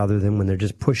leaf rather than when they're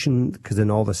just pushing, because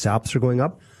then all the saps are going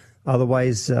up.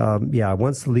 Otherwise,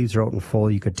 once the leaves are out in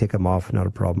full, you could take them off, not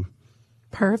a problem.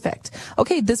 Perfect.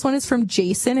 Okay, this one is from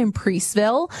Jason in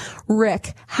Priestville.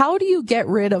 Rick, how do you get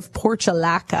rid of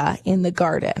portulaca in the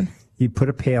garden? You put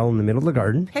a pail in the middle of the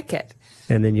garden. Pick it.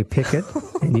 And then you pick it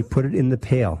and you put it in the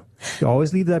pail. You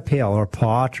always leave that pail or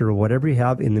pot or whatever you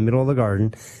have in the middle of the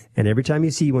garden. And every time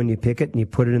you see one, you pick it and you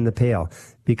put it in the pail.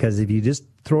 Because if you just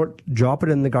drop it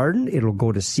in the garden, it'll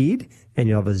go to seed and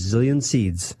you'll have a zillion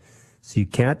seeds. So you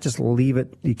can't just leave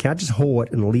it, you can't just hoe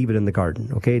it and leave it in the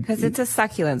garden, okay? Because it's a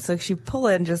succulent, so if you pull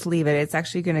it and just leave it, it's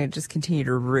actually going to just continue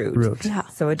to root. Yeah.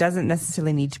 So it doesn't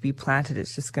necessarily need to be planted,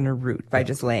 it's just going to root by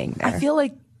just laying there. I feel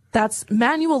like that's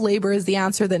manual labor is the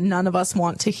answer that none of us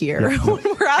want to hear when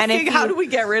we're asking how do we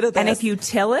get rid of this. And if you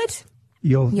till it,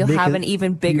 you'll have an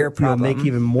even bigger problem. You'll make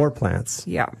even more plants.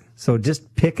 Yeah. So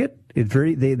just pick it.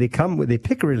 They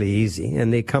pick really easy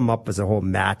and they come up as a whole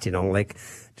mat, like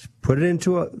just put it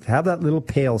have that little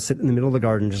pail sit in the middle of the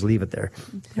garden, just leave it there.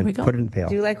 There we go. Put it in the pail.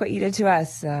 Do like what you did to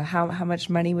us. How much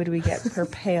money would we get per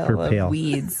pail of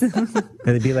weeds? And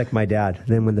it'd be like my dad.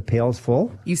 Then when the pail's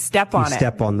full, you step on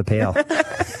step on the pail.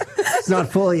 It's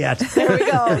not full yet. There we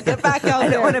go. Get back out there.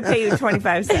 I don't want to pay you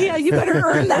 25 cents. Yeah, you better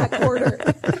earn that quarter.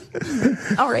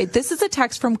 All right. This is a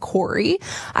text from Corey.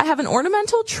 I have an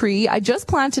ornamental tree. I just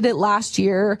planted it last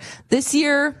year. This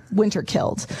year, winter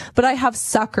killed. But I have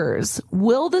suckers.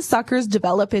 Will the suckers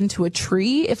develop into a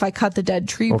tree if I cut the dead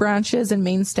tree branches and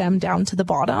main stem down to the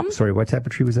bottom? Sorry, what type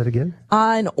of tree was that again?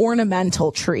 An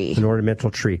ornamental tree. An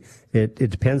ornamental tree. It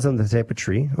depends on the type of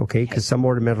tree, okay? Because some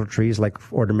ornamental trees,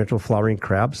 like ornamental flowering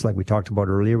crabs, like we talked about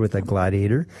earlier with that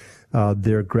gladiator,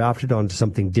 they're grafted onto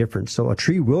something different. So a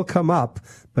tree will come up,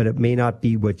 but it may not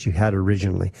be what you had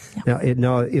originally. Yeah.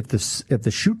 Now, if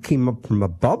the shoot came up from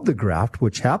above the graft,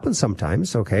 which happens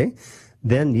sometimes, okay,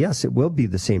 then yes, it will be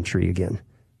the same tree again.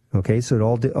 Okay, so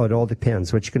it all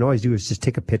depends. What you can always do is just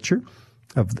take a picture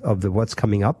of what's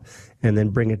coming up, and then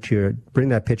bring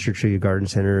that picture to your garden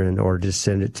center, or just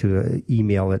send it to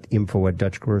email at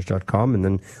info@dutchgrowers.com, and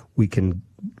then we can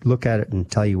look at it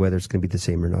and tell you whether it's going to be the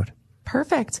same or not.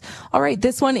 Perfect. All right.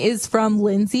 This one is from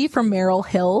Lindsay from Merrill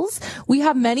Hills. We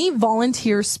have many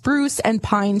volunteer spruce and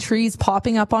pine trees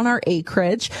popping up on our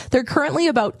acreage. They're currently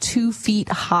about 2 feet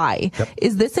high. Yep.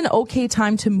 Is this an okay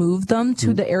time to move them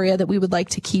to the area that we would like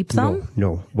to keep them?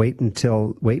 No. Wait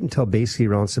until basically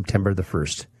around September the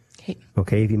 1st.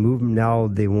 Okay. If you move them now,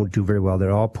 they won't do very well.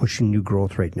 They're all pushing new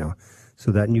growth right now.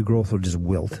 So that new growth will just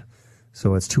wilt.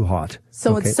 So it's too hot.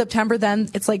 So it's September then.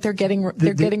 It's like they're getting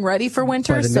ready for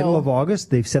winter. By the middle of August,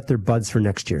 they've set their buds for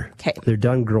next year. Okay. They're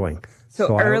done growing.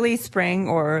 So early spring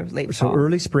or late fall? So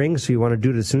early spring. So you want to do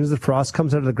it as soon as the frost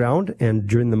comes out of the ground, and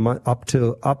during the month up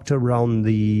to around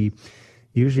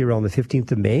usually around the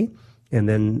 15th of May. And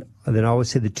then I always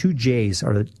say the 2 J's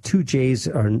are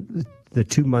the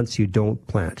 2 months you don't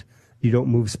plant. You don't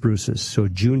move spruces. So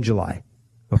June, July.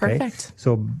 Okay. Perfect.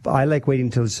 So I like waiting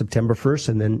until September 1st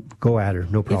and then go at her.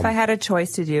 No problem. If I had a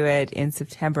choice to do it in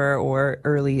September or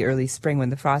early spring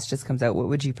when the frost just comes out, what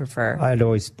would you prefer? I'd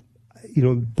always,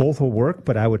 both will work,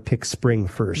 but I would pick spring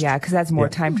first. Yeah, because that's more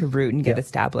time to root and get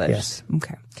established. Yes.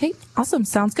 Okay. Awesome.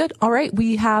 Sounds good. All right.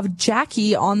 We have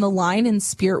Jackie on the line in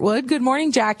Spiritwood. Good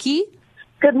morning, Jackie.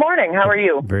 Good morning. How are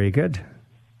you? Very good.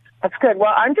 That's good.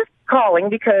 Well, I'm just calling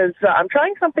because I'm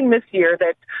trying something this year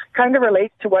that kind of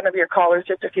relates to one of your callers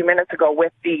just a few minutes ago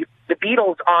with the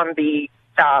beetles on the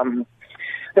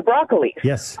broccoli.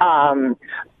 Yes. I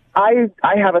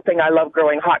have a thing. I love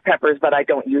growing hot peppers, but I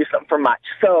don't use them for much.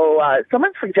 So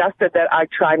someone suggested that I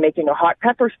try making a hot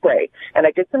pepper spray, and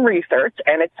I did some research,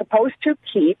 and it's supposed to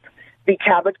keep the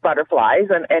cabbage butterflies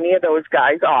and any of those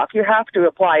guys off. You have to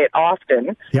apply it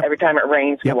often, every time it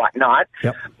rains and whatnot,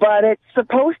 but it's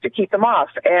supposed to keep them off.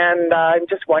 And I'm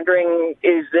just wondering,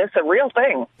 is this a real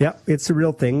thing? Yeah, it's a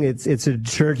real thing. It's a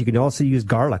shirt. You can also use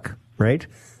garlic, right?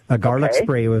 A garlic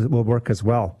spray will work as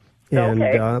well.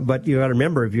 And but you got to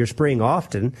remember, if you're spraying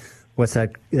often, what's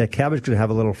that cabbage going to have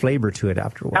a little flavor to it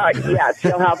after a while. Yes,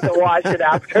 you'll have to wash it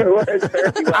afterwards.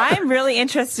 I'm really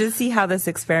interested to see how this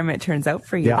experiment turns out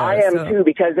for you. Yeah, I am too,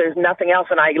 because there's nothing else,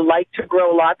 and I like to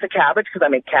grow lots of cabbage because I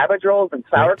make cabbage rolls and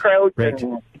sauerkraut. Right.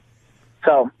 And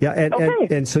so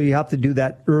and so you have to do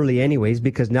that early anyways,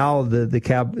 because now the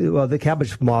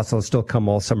cabbage moths will still come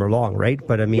all summer long, right?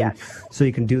 But I mean, so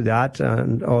you can do that,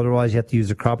 and otherwise you have to use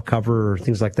a crop cover or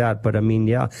things like that. But I mean,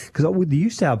 because we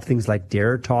used to have things like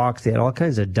Dare Talks, they had all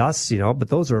kinds of dusts, but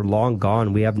those are long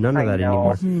gone. We have none of that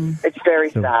anymore. It's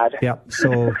very sad. Yeah.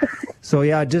 So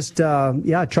yeah, just try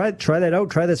that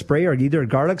out. Try the spray, or either a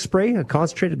garlic spray, a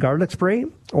concentrated garlic spray,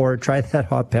 Or try that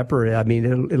hot pepper. I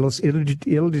mean, it'll even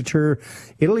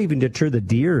deter the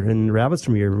deer and rabbits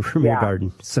from your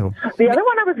garden. So the other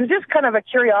one was just kind of a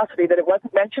curiosity that it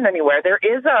wasn't mentioned anywhere. There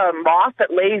is a moth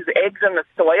that lays eggs in the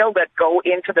soil that go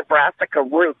into the brassica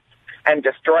roots and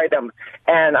destroy them.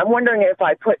 And I'm wondering if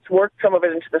I work some of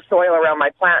it into the soil around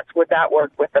my plants, would that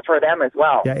work for them as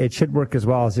well? Yeah, it should work as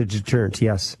well as a deterrent.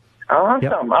 Yes. Awesome.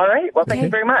 Yep. All right. Well, thank you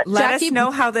very much. Let us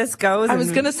know how this goes. I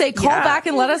was going to say, call back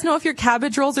and let us know if your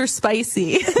cabbage rolls are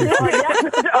spicy. Okay,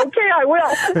 I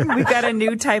will. We got a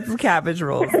new type of cabbage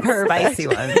rolls. Spicy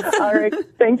ones. All right.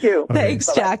 Thank you. Thanks,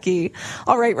 Bye-bye. Jackie.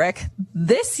 All right, Rick.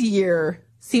 This year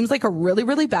seems like a really,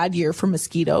 really bad year for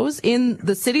mosquitoes in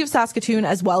the city of Saskatoon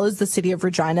as well as the city of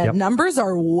Regina. Yep. Numbers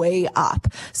are way up.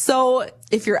 So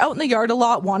if you're out in the yard a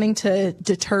lot wanting to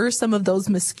deter some of those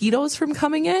mosquitoes from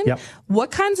coming in,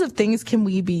 what kinds of things can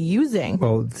we be using?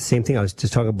 Well, the same thing. I was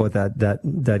just talking about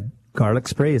that garlic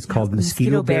spray. It's called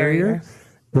Mosquito Barrier.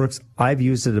 Works. I've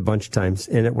used it a bunch of times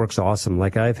and it works awesome.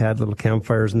 Like I've had little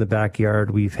campfires in the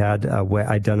backyard. We've had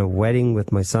I've done a wedding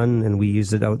with my son and we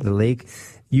used it out in the lake.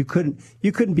 You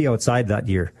couldn't be outside that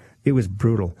year. It was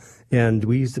brutal. And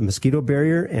we used the Mosquito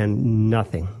Barrier and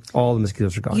nothing. All the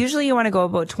mosquitoes are gone. Usually you want to go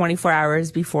about 24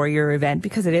 hours before your event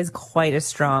because it is quite a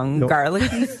strong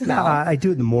garlicky smell. I do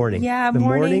it in the morning. Yeah,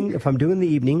 morning. If I'm doing the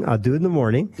evening, I'll do it in the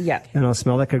morning. Yeah. And I'll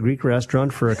smell like a Greek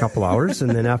restaurant for a couple hours.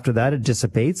 And then after that, it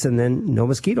dissipates and then no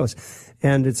mosquitoes.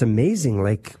 And it's amazing,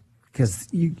 like, because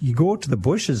you go to the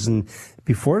bushes and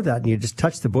before that and you just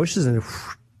touch the bushes and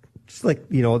just like,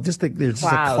 there's just a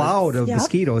cloud of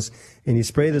mosquitoes and you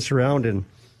spray this around and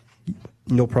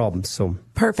no problem. So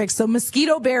perfect. So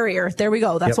Mosquito Barrier. There we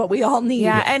go. That's what we all need.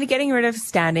 Yeah. And getting rid of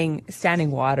standing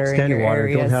water in your water.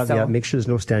 areas. Make sure there's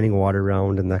no standing water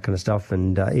around and that kind of stuff.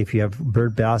 And if you have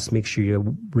bird baths, make sure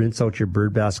you rinse out your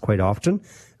bird baths quite often.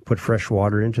 Put fresh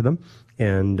water into them.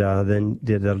 And then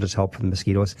that'll just help with the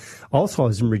mosquitoes. Also, I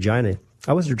was in Regina.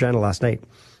 Last night.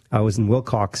 I was in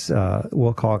Wilcox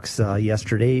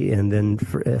yesterday, and then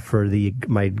for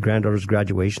my granddaughter's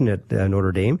graduation at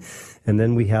Notre Dame, and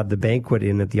then we had the banquet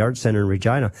at the Art Center in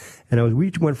Regina. And we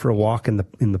went for a walk in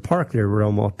the park there. We're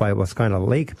almost by Wascana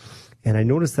Lake, and I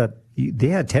noticed that they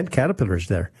had tent caterpillars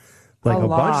there. Like a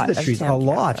bunch of the trees, a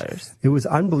lot. It was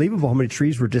unbelievable how many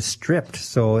trees were just stripped.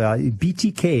 So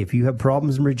BTK, if you have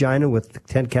problems in Regina with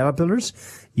tent caterpillars,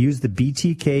 use the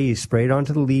BTK, you spray it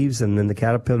onto the leaves, and then the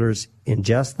caterpillars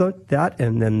ingest that,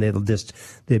 and then they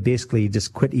basically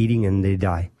just quit eating and they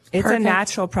die. It's a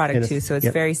natural product too, so it's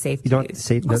very safe to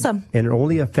use. Awesome. And it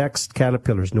only affects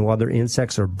caterpillars, no other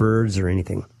insects or birds or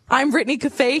anything. I'm Brittany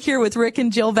Cafe here with Rick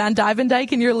and Jill Van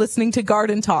Dyke, and you're listening to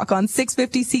Garden Talk on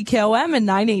 650 CKOM and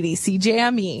 980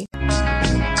 CJME.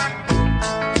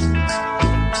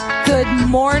 Good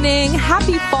morning.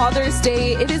 Happy Father's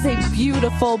Day. It is a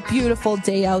beautiful, beautiful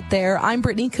day out there. I'm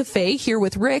Brittany Cafe here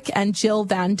with Rick and Jill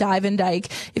Van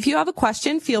Dyke. If you have a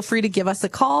question, feel free to give us a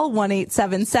call,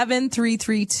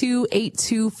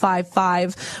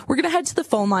 1-877-332-8255. We're going to head to the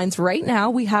phone lines right now.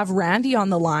 We have Randy on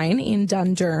the line in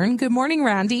Dundurn. Good morning,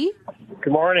 Randy.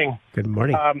 Good morning. Good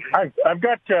morning. I've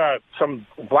got some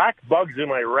black bugs in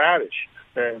my radish.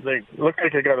 They look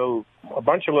like they got a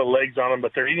bunch of little legs on them,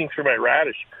 but they're eating through my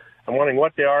radish. I'm wondering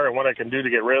what they are and what I can do to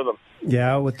get rid of them.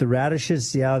 Yeah, with the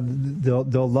radishes, they'll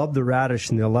love the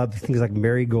radish, and they'll love things like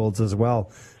marigolds as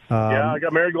well. I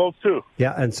got marigolds too.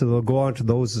 Yeah, and so they'll go on to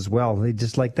those as well. They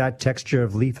just like that texture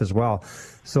of leaf as well.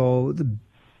 So the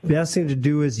best thing to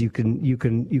do is you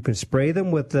can spray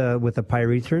them with a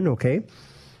pyrethrin, okay,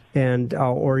 and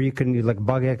or you can like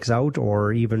Bug X Out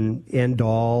or even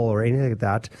Endol or anything like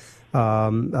that.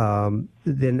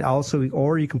 Then also,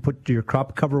 or you can put your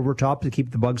crop cover over top to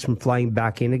keep the bugs from flying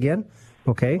back in again.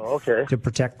 Okay. To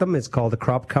protect them, it's called a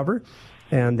crop cover,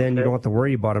 and then you don't have to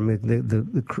worry about them.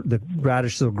 The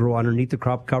radishes will grow underneath the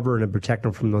crop cover and protect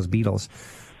them from those beetles.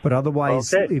 But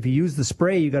otherwise, if you use the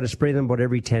spray, you got to spray them about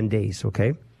every 10 days.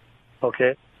 Okay.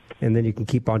 Okay. And then you can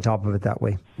keep on top of it that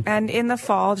way. And in the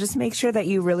fall, just make sure that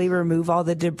you really remove all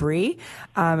the debris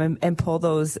and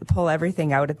pull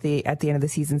everything out at the end of the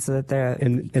season so that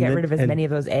get rid of as many of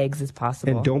those eggs as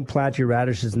possible. And don't plant your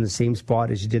radishes in the same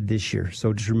spot as you did this year.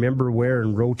 So just remember where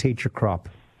and rotate your crop.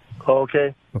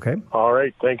 Okay. Okay. All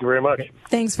right. Thank you very much. Okay.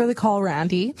 Thanks for the call,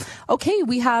 Randy. Okay,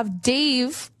 we have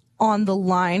Dave on the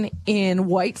line in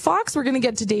White Fox. We're going to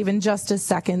get to Dave in just a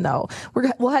second, though.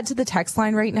 We'll head to the text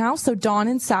line right now. So Dawn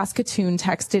in Saskatoon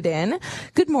texted in.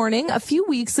 Good morning. A few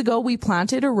weeks ago, we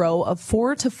planted a row of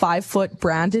 4 to 5 foot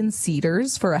Brandon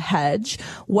cedars for a hedge.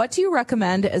 What do you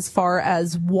recommend as far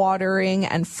as watering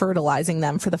and fertilizing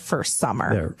them for the first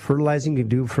summer? Fertilizing you can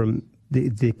do from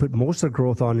they put most of the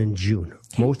growth on in June.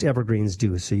 Okay. Most evergreens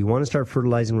do. So you want to start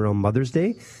fertilizing around Mother's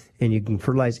Day, and you can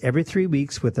fertilize every 3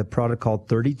 weeks with a product called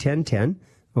 30-10-10.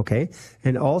 Okay.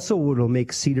 And also what will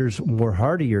make cedars more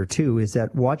hardier too is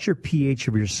that watch your pH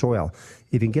of your soil.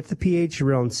 If you can get the pH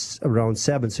around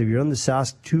 7, so if you're on the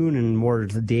Saskatoon and more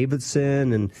the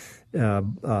Davidson and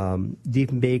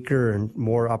Diefenbaker and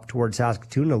more up towards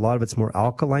Saskatoon, a lot of it's more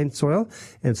alkaline soil.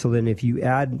 And so then if you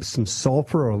add some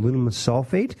sulfur or aluminum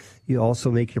sulfate, you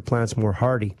also make your plants more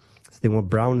hardy. They won't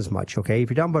brown as much, okay? If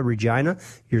you're talking about Regina,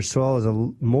 your soil is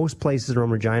most places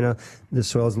around Regina, the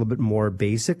soil is a little bit more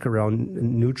basic, around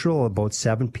neutral, about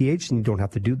 7 pH, and you don't have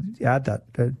to add that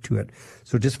to it.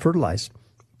 So just fertilize.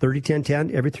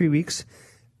 30-10-10 every 3 weeks.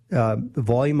 The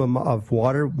volume of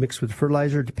water mixed with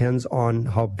fertilizer depends on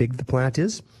how big the plant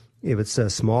is. If it's a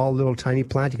small, little, tiny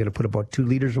plant, you're going to put about 2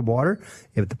 liters of water.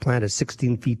 If the plant is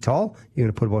 16 feet tall, you're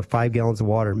going to put about 5 gallons of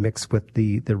water mixed with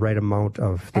the right amount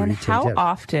of 30-10-10. And how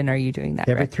often are you doing that?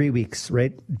 Every 3 weeks,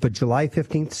 right? But July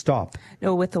 15th, stop.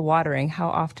 No, with the watering, how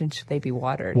often should they be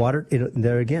watered?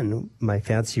 There again, my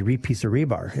fancy piece of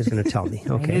rebar is going to tell me.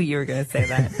 Okay. I knew you were going to say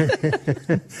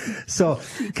that. So,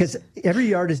 because every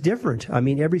yard is different. I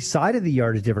mean, every side of the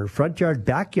yard is different. Front yard,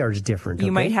 backyard is different.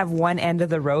 You might have one end of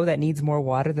the row that needs more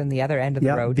water than the other end of the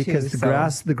row too. Because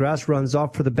the grass runs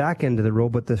off for the back end of the row,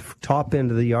 but the top end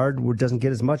of the yard doesn't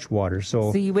get as much water.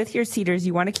 So with your cedars,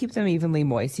 you want to keep them evenly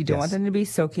moist. You don't want them to be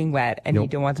soaking wet, and you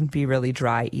don't want them to be really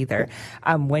dry either.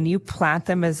 When you plant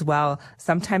them as well,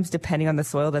 sometimes depending on the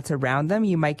soil that's around them,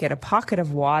 you might get a pocket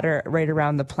of water right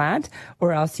around the plant,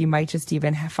 or else you might just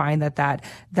even find that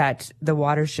the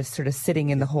water's just sort of sitting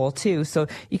in the hole too. So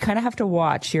you kind of have to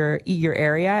watch your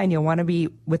area, and you'll want to be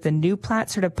with the new plant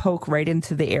sort of poke right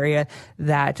into the area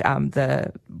that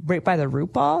right by the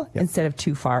root ball instead of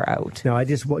too far out. Now, I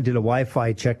just did a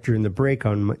Wi-Fi check during the break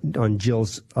on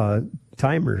Jill's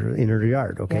timer in her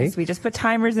yard, okay? Yes, we just put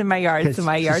timers in my yard, so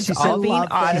my yard's all being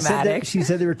automatic. She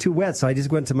said they were too wet, so I just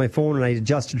went to my phone and I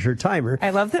adjusted her timer. I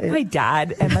love that my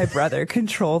dad and my brother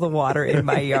control the water in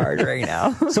my yard right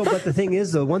now. But the thing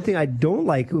is, though, one thing I don't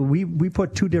like, we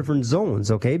put 2 different zones,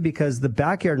 okay? Because the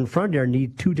backyard and front yard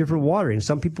need 2 different watering.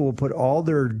 Some people will put all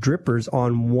their drippers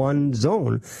on one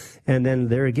zone, and then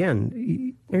there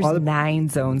again, there's 9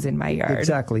 zones in my yard.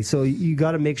 Exactly. So you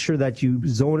got to make sure that you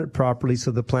zone it properly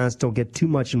so the plants don't get too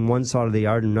much in one side of the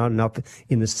yard and not enough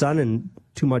in the sun and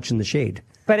too much in the shade.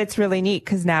 But it's really neat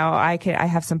because now I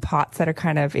have some pots that are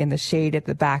kind of in the shade at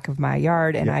the back of my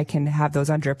yard, and I can have those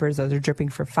on drippers. Those are dripping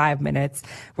for 5 minutes,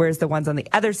 whereas the ones on the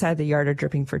other side of the yard are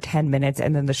dripping for 10 minutes,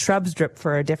 and then the shrubs drip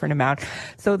for a different amount.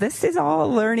 So this is all a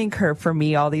learning curve for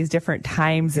me, all these different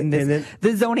times and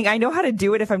the zoning. I know how to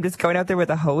do it if I'm just going out there with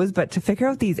a hose, but to figure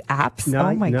out these apps,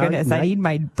 I need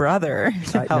my brother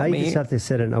to help now me. You just have to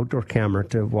set an outdoor camera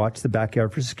to watch the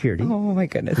backyard for security. Oh my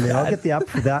goodness. And then I'll get the app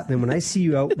for that. And then when I see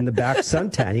you out in the back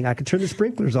suntanning, I can turn the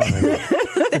sprinklers on.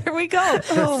 There we go.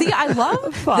 See, I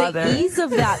love the ease of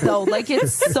that, though. Like,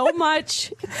 it's so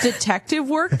much detective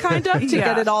work, kind of, to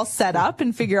get it all set up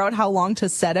and figure out how long to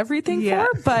set everything for.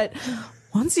 But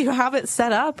once you have it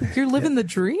set up, you're living the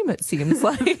dream, it seems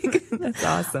like. That's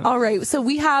awesome. All right. So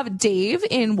we have Dave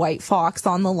in White Fox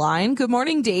on the line. Good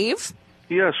morning, Dave.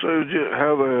 Yes,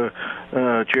 I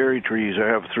have cherry trees. I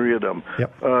have 3 of them.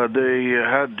 Yep. They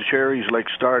had cherries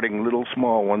starting, little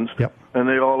small ones. Yep. And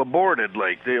they all aborted,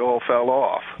 they all fell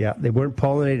off. Yeah, they weren't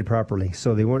pollinated properly,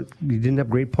 so you didn't have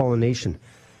great pollination.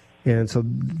 And so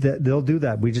they'll do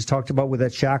that. We just talked about with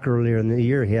that shack earlier in the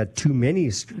year. He had too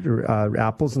many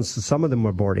apples, and so some of them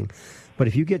were aborting. But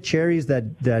if you get cherries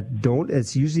that don't,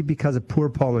 it's usually because of poor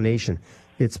pollination.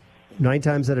 It's 9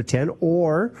 times out of 10.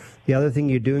 Or the other thing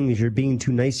you're doing is you're being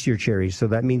too nice to your cherries, so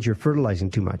that means you're fertilizing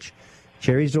too much.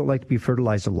 Cherries don't like to be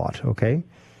fertilized a lot, okay?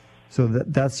 So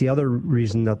that's the other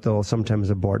reason that they'll sometimes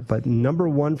abort. But number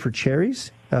 1 for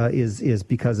cherries is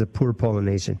because of poor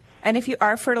pollination. And if you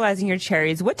are fertilizing your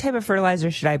cherries, what type of fertilizer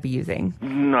should I be using?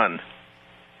 None,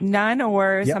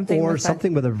 or something or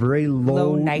something with a very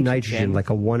low nitrogen, like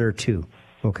a 1 or 2.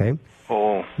 Okay.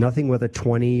 Oh. Nothing with a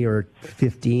 20 or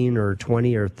 15 or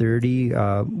 20 or 30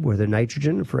 with a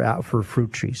nitrogen for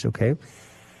fruit trees. Okay.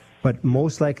 But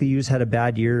most likely you just had a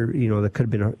bad year. There could have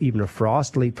been even a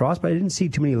late frost, but I didn't see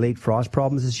too many late frost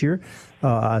problems this year.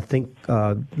 I think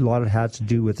a lot of it has to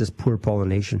do with this poor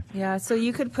pollination. Yeah, so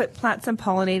you could plant some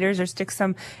pollinators or stick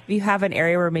some, if you have an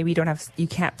area where maybe you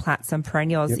can't plant some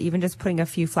perennials, even just putting a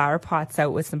few flower pots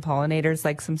out with some pollinators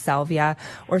like some salvia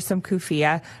or some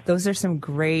kufia. Those are some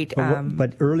great...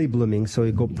 But early blooming, so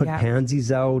you go put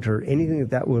pansies out or anything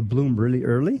that would bloom really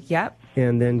early. Yep.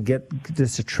 And then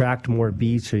attract more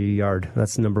bees to your yard.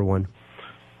 That's number 1.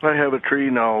 I have a tree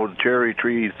now, a cherry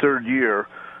tree, third year,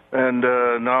 and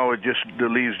now the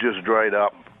leaves just dried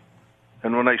up.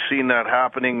 And when I seen that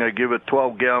happening, I give it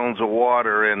 12 gallons of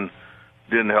water, and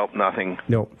didn't help nothing.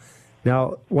 No.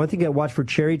 Now, one thing I watch for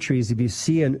cherry trees, if you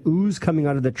see an ooze coming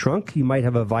out of the trunk, you might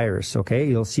have a virus, okay?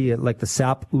 You'll see it like the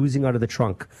sap oozing out of the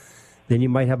trunk. Then you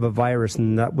might have a virus,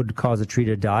 and that would cause a tree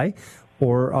to die.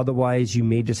 Or otherwise, you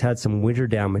may just had some winter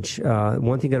damage.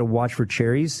 One thing you got to watch for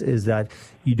cherries is that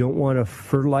you don't want to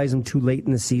fertilize them too late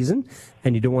in the season,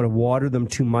 and you don't want to water them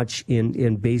too much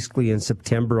in basically in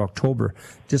September, October.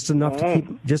 Just enough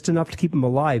to keep them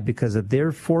alive, because if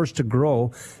they're forced to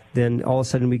grow, then all of a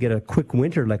sudden we get a quick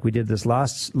winter like we did this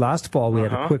last fall. We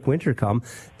had a quick winter come.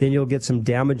 Then you'll get some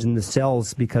damage in the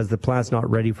cells because the plant's not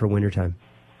ready for wintertime.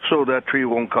 So that tree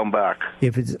won't come back.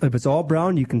 If it's all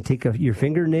brown, you can take your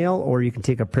fingernail, or you can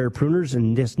take a pair of pruners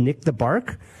and just nick the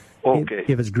bark. Okay.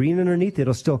 If it's green underneath,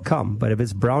 it'll still come. But if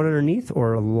it's brown underneath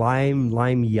or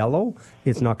lime yellow,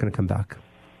 it's not going to come back.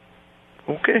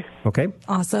 Okay. Okay.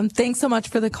 Awesome. Thanks so much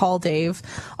for the call, Dave.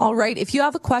 All right. If you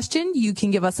have a question, you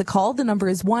can give us a call. The number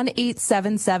is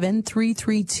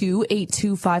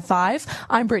 1-877-332-8255.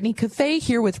 I'm Brittany Cafe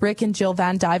here with Rick and Jill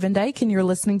Van Dyke, and you're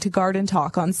listening to Garden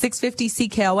Talk on 650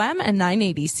 CKOM and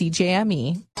 980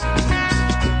 CJME.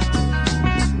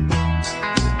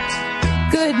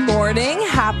 Good morning.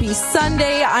 Happy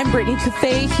Sunday. I'm Brittany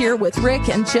Cafe here with Rick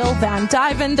and Jill Van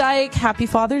Dyke. Happy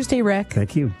Father's Day, Rick.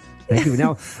 Thank you. Thank you.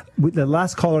 Now, the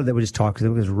last caller that we just talked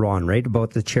to was Ron, right,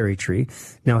 about the cherry tree.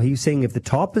 Now, he was saying if the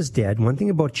top is dead, one thing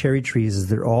about cherry trees is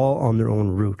they're all on their own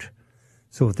root.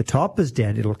 So if the top is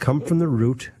dead, it'll come from the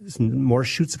root. More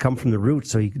shoots will come from the root,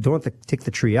 so you don't have to take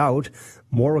the tree out.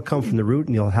 More will come from the root,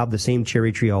 and you'll have the same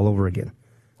cherry tree all over again.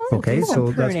 Okay,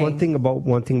 so that's one thing about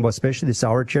especially the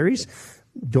sour cherries.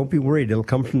 Don't be worried. It'll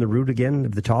come from the root again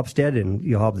if the top's dead, and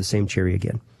you'll have the same cherry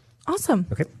again. Awesome.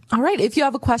 Okay. All right. If you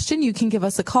have a question, you can give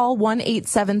us a call,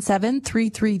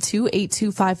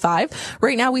 1-877-332-8255.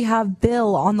 Right now we have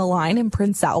Bill on the line in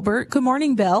Prince Albert. Good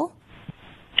morning, Bill.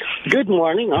 Good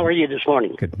morning. How are you this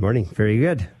morning? Good morning. Very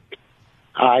good.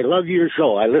 I love your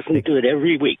show. I listen to it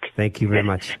every week. Thank you very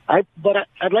much. But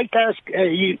I'd like to ask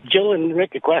you, Jill and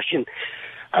Rick, a question.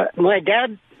 My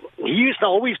dad, he used to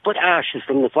always put ashes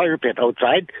from the fire pit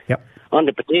outside on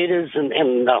the potatoes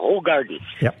and the whole garden.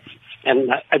 Yep.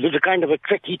 And it was a kind of a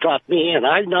trick he taught me, and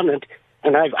I've done it.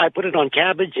 And I put it on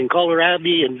cabbage and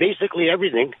kohlrabi and basically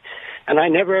everything. And I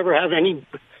never, ever have any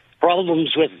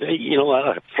problems with,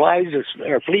 flies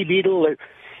or flea beetle.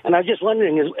 And I'm just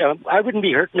wondering, I wouldn't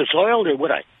be hurting the soil, or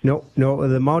would I? No.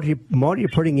 The amount you're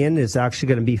putting in is actually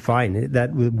going to be fine.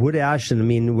 That with wood ash, and I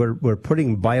mean, we're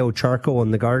putting biochar in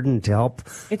the garden to help.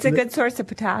 It's a good source of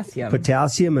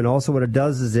potassium. And also what it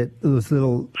does is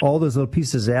all those little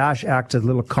pieces of ash act as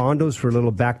little condos for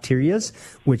little bacterias,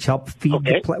 which help feed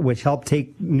which help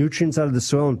take nutrients out of the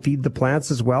soil and feed the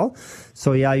plants as well.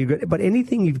 So yeah, you're good. But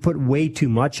anything you put way too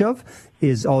much of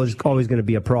is always going to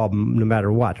be a problem, no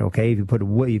matter what. Okay,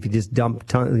 if you just dump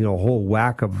a whole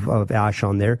whack of ash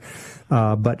on there,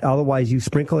 but otherwise you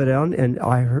sprinkle it on. And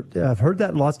I've heard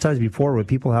that lots of times before, where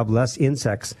people have less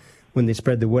insects when they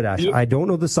spread the wood ash. I don't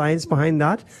know the science behind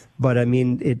that, but I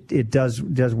mean it does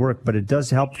work. But it does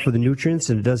help for the nutrients,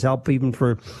 and it does help even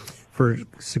for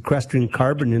sequestering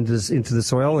carbon into the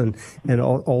soil and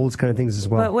all those kind of things as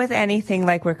well. But with anything,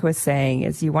 like Rick was saying,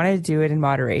 is you want to do it in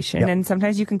moderation. Yep. And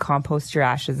sometimes you can compost your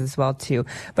ashes as well too.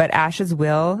 But ashes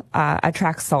will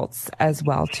attract salts as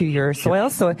well to your soil.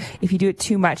 Yep. So if you do it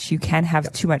too much, you can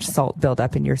have too much salt build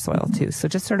up in your soil too. So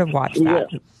just sort of watch that.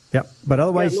 Yeah. But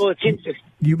otherwise,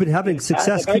 you've been having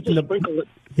success keeping the...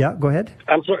 Yeah, go ahead.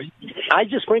 I'm sorry. I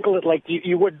just sprinkle it like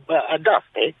you would a dust,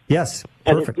 eh? Yes,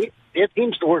 perfect. And it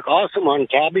seems to work awesome on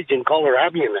cabbage and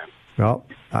kohlrabi and that. Well,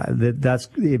 if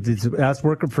that's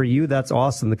working for you, that's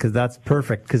awesome, because that's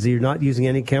perfect, because you're not using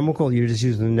any chemical, you're just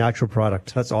using a natural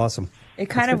product. That's awesome. It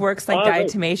kind of works like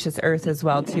diatomaceous earth as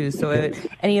well too. So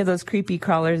any of those creepy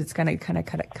crawlers, it's going to kind of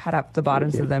cut up the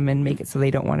bottoms of them and make it so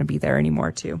they don't want to be there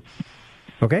anymore too.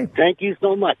 Okay. Thank you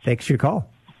so much. Thanks for your call.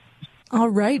 All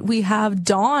right, we have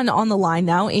Dawn on the line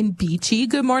now in Beachy.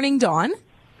 Good morning, Dawn.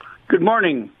 Good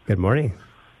morning. Good morning.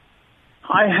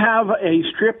 I have a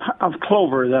strip of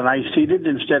clover that I seeded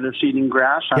instead of seeding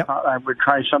grass. I thought I would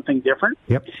try something different.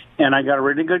 Yep. And I got a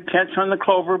really good catch on the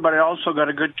clover, but I also got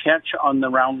a good catch on the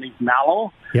round leaf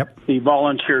mallow, the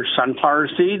volunteer sunflower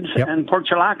seeds, and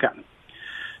portulaca.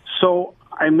 So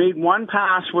I made one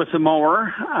pass with the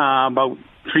mower about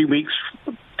 3 weeks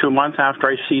to a month after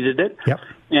I seeded it. Yep.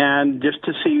 and just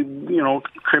to see,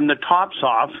 trim the tops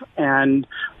off, and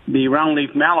the round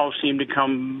leaf mallow seemed to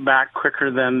come back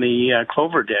quicker than the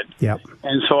clover did. Yep.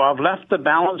 And so I've left the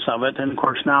balance of it, and of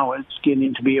course now it's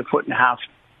getting to be 1.5 feet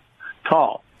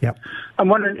tall. Yep. I'm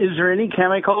wondering, is there any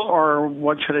chemical, or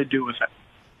what should I do with it?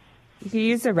 You could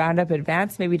use a Roundup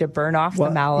Advanced maybe to burn off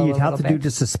the mallow. You'd have to do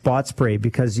just a spot spray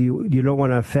because you don't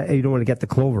want to get the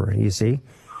clover. You see.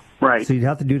 Right. So you'd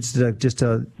have to do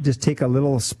just take a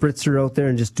little spritzer out there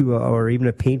and just do or even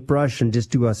a paintbrush and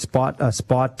just do a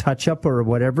spot touch up or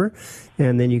whatever,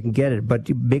 and then you can get it. But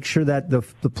you make sure that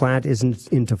the plant isn't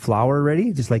into flower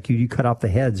already, just like you cut off the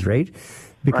heads, right?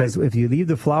 Because if you leave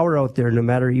the flower out there, no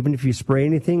matter, even if you spray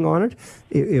anything on it,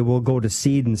 it will go to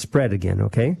seed and spread again,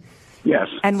 okay? Yes.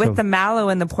 And with the mallow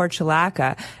and the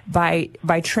portulaca,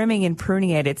 by trimming and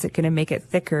pruning it, it's going to make it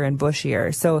thicker and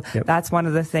bushier. So that's one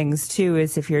of the things too,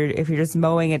 is if you're just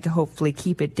mowing it to hopefully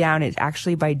keep it down, it's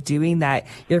actually by doing that,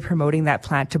 you're promoting that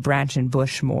plant to branch and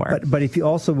bush more. But if you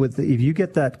also, if you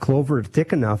get that clover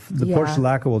thick enough, the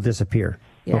portulaca will disappear.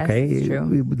 Yes, okay? That's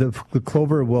true. The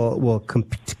clover will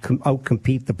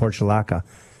outcompete the portulaca.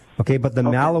 Okay, but the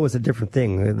mallow is a different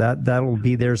thing. That'll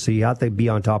be there, so you have to be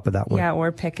on top of that one. Yeah,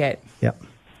 or pick it. Yep.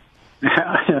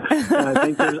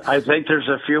 I think there's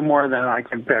a few more than I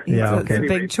can pick. Yeah, okay. It's a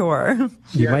big chore.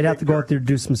 You might have to go out there and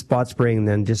do some spot spraying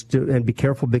then, and be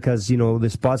careful because, the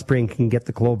spot spraying can get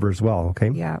the clover as well, okay?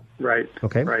 Yeah. Right.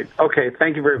 Okay. Right. Okay,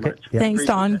 thank you very much. Yeah. Thanks,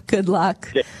 Don. Good luck.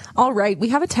 Yeah. All right, we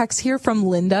have a text here from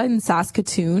Linda in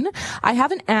Saskatoon. I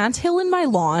have an anthill in my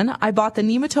lawn. I bought the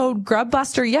nematode grub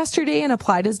buster yesterday and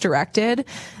applied as directed.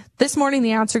 This morning,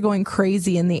 the ants are going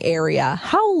crazy in the area.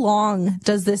 How long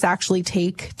does this actually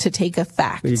take to take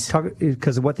effect?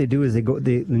 Because what they do is the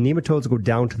nematodes go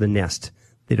down to the nest.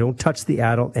 They don't touch the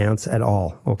adult ants at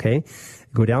all, okay?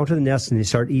 They go down to the nest and they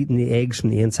start eating the eggs from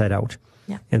the inside out.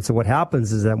 Yeah. And so what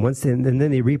happens is that and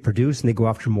then they reproduce and they go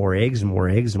after more eggs and more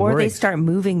eggs and more eggs. Or they start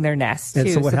moving their nest too.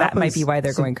 So that might be why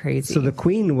they're going crazy. So the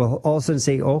queen will all of a sudden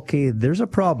say, okay, there's a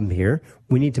problem here.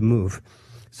 We need to move.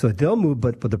 So they'll move,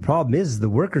 but the problem is the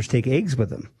workers take eggs with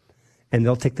them, and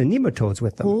they'll take the nematodes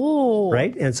with them,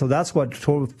 right? And so that's what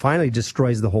finally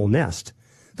destroys the whole nest.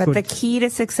 But the key to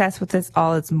success with this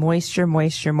all is moisture,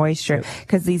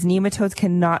 because these nematodes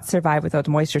cannot survive without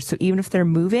moisture. So even if they're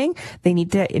moving, they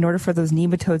need to, in order for those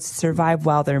nematodes to survive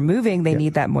while they're moving, they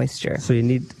need that moisture. So you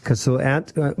need,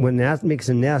 when an ant makes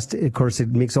a nest, of course, it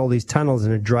makes all these tunnels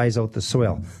and it dries out the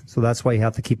soil. So that's why you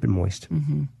have to keep it moist.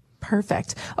 Mm-hmm.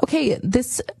 Perfect. Okay,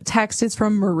 this text is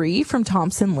from Marie from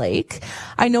Thompson Lake.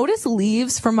 I notice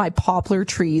leaves from my poplar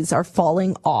trees are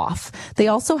falling off. They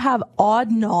also have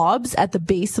odd knobs at the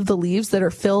base of the leaves that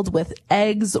are filled with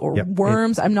eggs or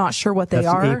worms. I'm not sure what they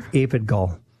are. Aphid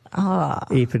gall.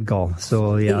 Aphid gall.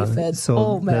 So Aphid.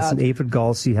 So that's an aphid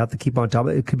gall. So you have to keep on top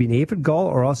of it. It could be an aphid gall,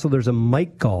 or also there's a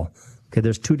mite gall. Okay,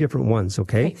 there's two different ones.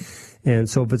 Okay. And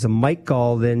so if it's a mite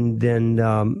gall, then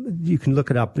you can look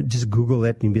it up. Just Google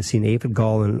it, and you'll see an aphid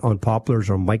gall on poplars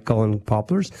or mite gall on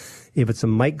poplars. If it's a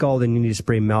mite gall, then you need to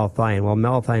spray malathion. Well,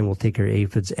 malathion will take care of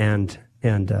aphids and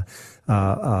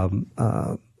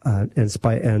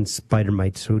spider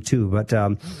mites too.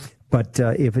 But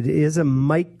if it is a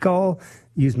mite gall,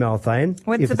 use malathion.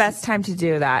 What's the best time to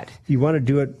do that? You want to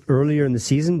do it earlier in the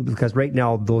season because right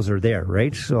now those are there,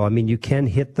 right? So, I mean, you can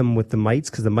hit them with the mites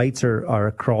because the mites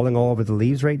are crawling all over the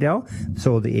leaves right now.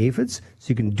 So the aphids, so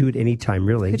you can do it anytime,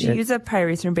 really. Could you use a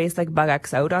pyrethrum base like Bug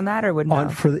X Out on that, or would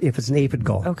not? If it's an aphid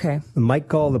gall. Okay. The mite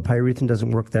gall, the pyrethrum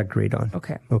doesn't work that great on.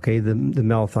 Okay. Okay, the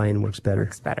malathion works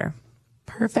better.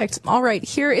 Perfect. All right.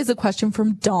 Here is a question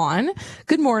from Dawn.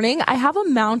 Good morning. I have a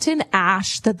mountain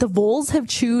ash that the voles have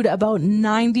chewed about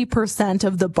 90%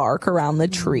 of the bark around the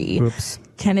tree. Oops.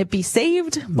 Can it be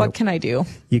saved? Nope. What can I do?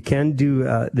 You can do,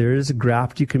 there is a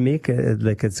graft you can make,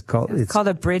 it's called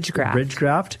a bridge graft. Bridge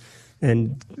graft.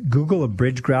 And Google a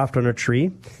bridge graft on a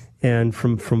tree and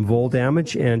from vole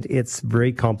damage, and it's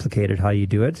very complicated how you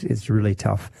do it. It's really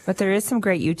tough. But there is some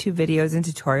great YouTube videos and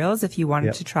tutorials if you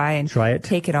wanted to try it.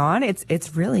 Take it on.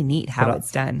 It's really neat how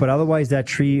it's done. But otherwise, that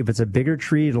tree, if it's a bigger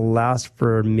tree, it'll last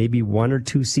for maybe 1 or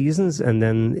 2 seasons, and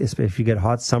then if you get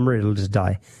hot summer, it'll just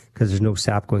die because there's no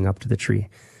sap going up to the tree.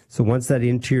 So once that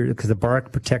interior, because the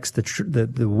bark protects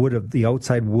the wood of the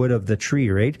outside wood of the tree,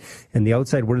 right? And the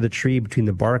outside wood of the tree between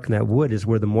the bark and that wood is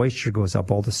where the moisture goes up,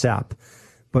 all the sap.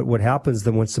 But what happens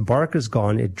then once the bark is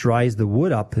gone, it dries the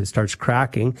wood up, it starts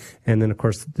cracking, and then of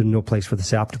course there's no place for the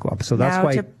sap to go up. So that's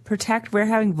why to protect, we're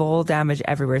having vole damage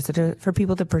everywhere. So for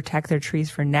people to protect their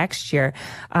trees for next year,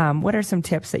 what are some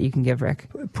tips that you can give, Rick?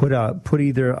 Put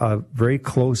either a very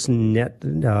close net,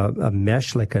 a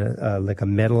mesh like a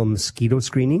metal mosquito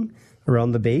screening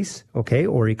around the base, okay?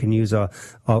 Or you can use a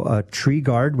tree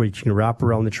guard where you can wrap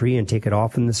around the tree and take it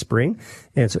off in the spring.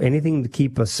 And so anything to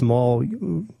keep a small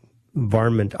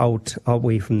varmint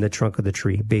away from the trunk of the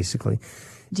tree, basically.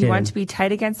 Do you want it to be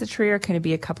tight against the tree, or can it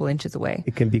be a couple inches away?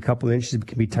 It can be a couple inches. It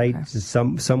can be tight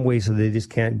some way so they just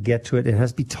can't get to it. It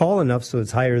has to be tall enough so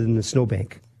it's higher than the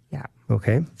snowbank. Yeah.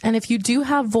 Okay. And if you do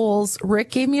have voles,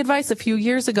 Rick gave me advice a few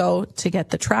years ago to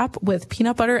get the trap with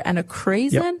peanut butter and a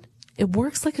craisin. Yep. It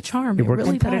works like a charm. It works,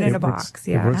 really does. Put it in a box.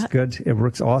 Yeah. It works good. It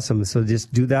works awesome. So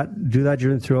just do that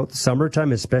throughout the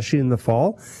summertime, especially in the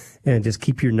fall. And just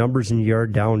keep your numbers in your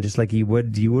yard down, just like you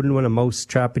wouldn't want a mouse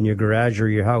trap in your garage or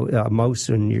your house, a mouse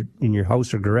in your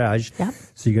house or garage. Yep.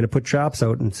 So you're going to put traps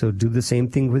out, and so do the same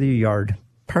thing with your yard.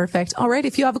 Perfect. All right.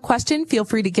 If you have a question, feel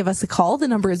free to give us a call. The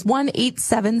number is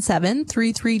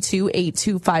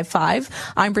 1-877-332-8255.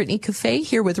 I'm Brittany Cafe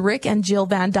here with Rick and Jill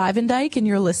Van Dyvendyke, and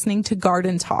you're listening to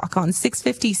Garden Talk on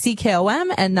 650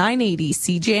 CKOM and 980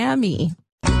 CJME.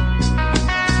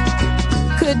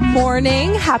 Good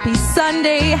morning. Happy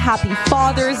Sunday. Happy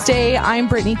Father's Day. I'm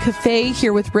Brittany Cafe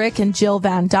here with Rick and Jill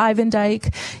Van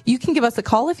Dyvendyke. You can give us a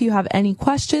call if you have any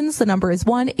questions. The number is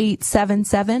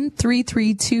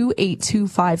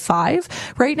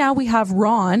 1-877-332-8255. Right now we have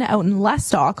Ron out in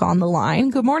Lestock on the line.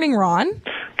 Good morning, Ron.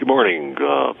 Good morning.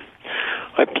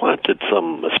 I planted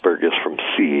some asparagus from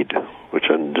seed, which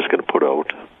I'm just going to put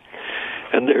out.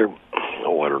 And they're,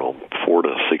 4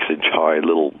 to 6 inch high,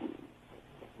 little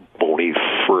bony,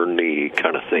 ferny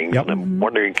kind of thing. Yep. And I'm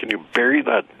wondering, can you bury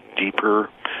that deeper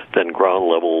than ground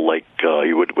level like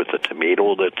you would with a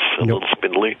tomato that's a little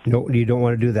spindly? No, you don't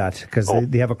want to do that because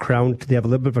they have a crown. They have a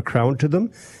little bit of a crown to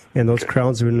them, and those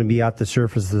crowns are going to be at the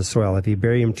surface of the soil. If you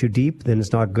bury them too deep, then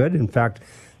it's not good. In fact,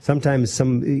 sometimes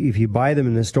if you buy them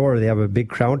in the store, they have a big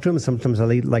crown to them. Sometimes I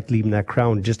like leaving that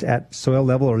crown just at soil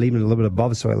level or leaving it a little bit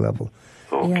above soil level.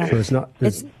 Yeah. So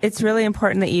it's really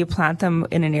important that you plant them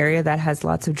in an area that has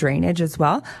lots of drainage as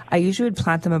well. I usually would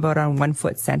plant them about on 1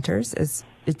 foot centers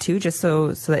too, just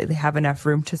so that they have enough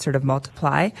room to sort of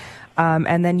multiply.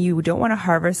 And then you don't want to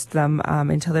harvest them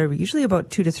until they're usually about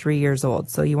 2 to 3 years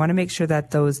old. So you want to make sure that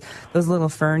those little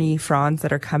ferny fronds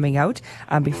that are coming out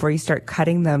before you start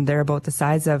cutting them, they're about the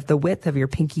size of the width of your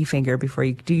pinky finger before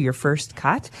you do your first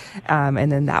cut.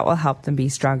 And then that will help them be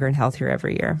stronger and healthier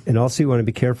every year. And also you want to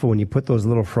be careful when you put those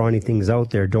little frawny things out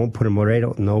there. Don't put them right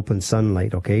out in the open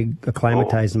sunlight, okay?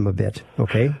 Acclimatize them a bit,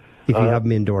 okay? If you have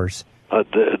them indoors.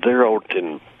 They're out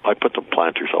I put the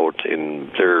planters out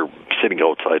they're sitting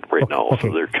outside right now,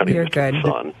 so they're cutting into the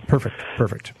sun.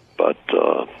 Perfect. But,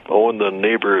 and the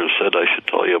neighbor said I should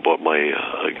tell you about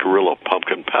my gorilla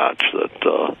pumpkin patch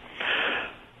that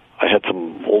I had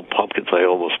some old pumpkins I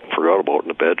almost forgot about in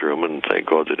the bedroom, and thank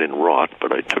God they didn't rot,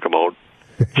 but I took them out,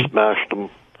 smashed them,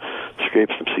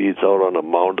 scraped some seeds out on a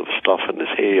mound of stuff in this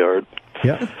hay yard,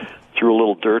 threw a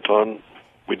little dirt on.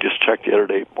 We just checked the other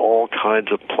day, all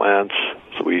kinds of plants.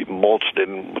 So we mulched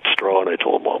in with straw, and I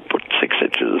told them I'll put 6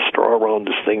 inches of straw around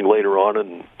this thing later on,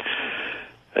 and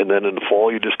then in the fall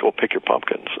you just go pick your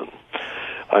pumpkins. And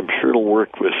I'm sure it'll work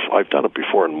I've done it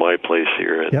before in my place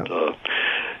here, and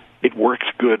it works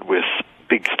good with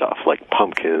big stuff like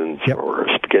pumpkins or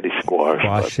spaghetti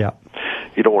squash.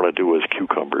 You don't want to do as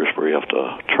cucumbers where you have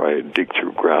to try and dig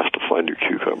through grass to find your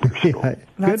cucumbers.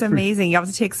 That's amazing. You have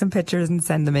to take some pictures and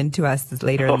send them in to us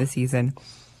later in the season.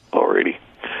 Alrighty.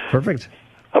 Perfect.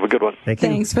 Have a good one. Thank you.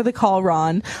 Thanks for the call,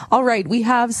 Ron. All right, we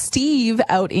have Steve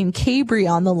out in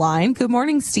Cabri on the line. Good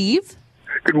morning, Steve.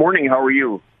 Good morning. How are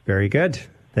you? Very good.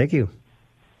 Thank you.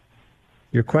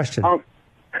 Your question.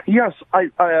 Yes, I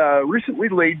recently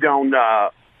laid down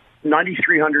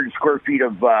 9,300 square feet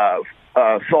of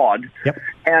sod,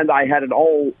 and I had it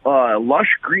all lush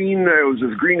green. It was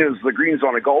as green as the greens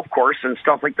on a golf course and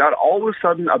stuff like that. All of a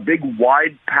sudden, a big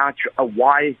wide patch, a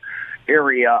wide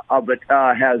area of it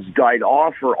has died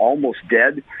off or almost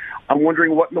dead. I'm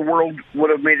wondering what in the world would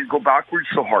have made it go backwards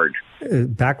so hard.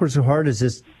 Backwards so hard is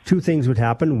just two things would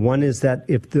happen. One is that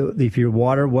if your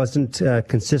water wasn't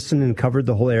consistent and covered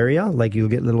the whole area, like you'll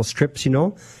get little strips,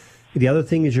 The other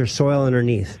thing is your soil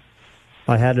underneath.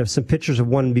 I had some pictures of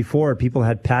one before. People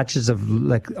had patches of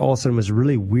all of a sudden it was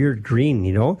really weird green,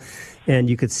 and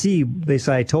you could see.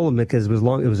 Basically, I told them because it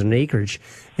was an acreage,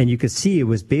 and you could see it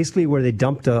was basically where they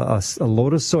dumped a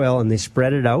load of soil and they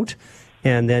spread it out,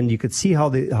 and then you could see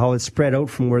how it spread out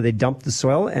from where they dumped the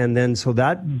soil, and then so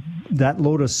that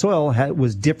load of soil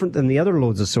was different than the other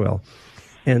loads of soil.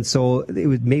 And so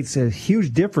it makes a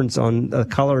huge difference on the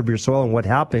color of your soil, and what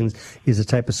happens is the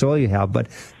type of soil you have. But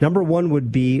number one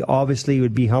would be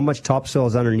how much topsoil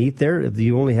is underneath there. If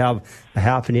you only have a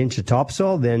half an inch of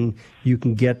topsoil, then you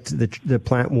can get the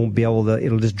plant won't be able to,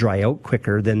 it'll just dry out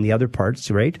quicker than the other parts,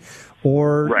 right?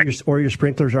 Or your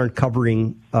sprinklers aren't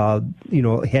covering,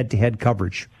 head-to-head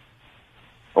coverage.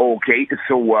 Okay,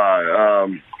 so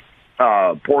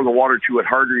pour the water to it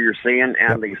harder, you're saying,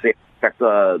 and they say affect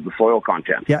the soil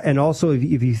content. Yeah, and also if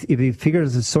you figure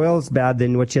the soil is bad,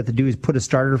 then what you have to do is put a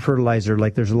starter fertilizer.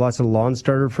 Like there's lots of lawn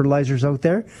starter fertilizers out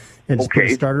there, and just put a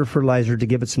starter fertilizer to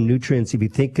give it some nutrients if you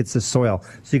think it's the soil.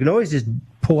 So you can always just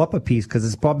pull up a piece because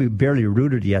it's probably barely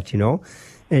rooted yet,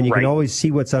 And you can always see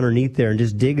what's underneath there and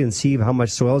just dig and see how much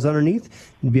soil is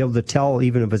underneath and be able to tell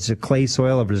even if it's a clay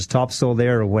soil, if there's topsoil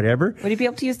there or whatever. Would you be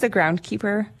able to use the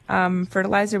groundkeeper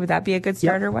fertilizer? Would that be a good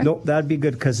starter one? No, that'd be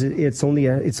good because it's only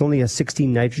a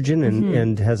 16 nitrogen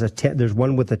and has there's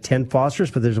one with a 10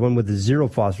 phosphorus, but there's one with a 0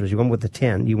 phosphorus. You want with the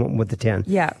 10. You want with the 10.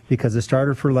 Yeah. Because the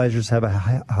starter fertilizers have a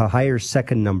higher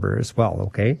second number as well.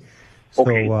 Okay.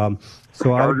 So,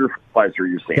 starter fertilizer,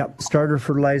 you're saying? Yep, starter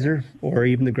fertilizer or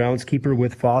even the groundskeeper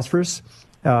with phosphorus.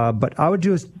 But I would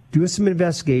do some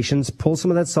investigations, pull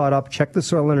some of that sod up, check the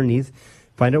soil underneath,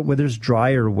 find out whether it's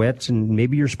dry or wet, and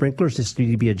maybe your sprinklers just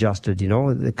need to be adjusted.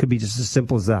 It could be just as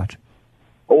simple as that.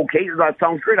 Okay, that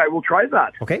sounds great. I will try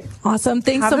that. Okay. Awesome.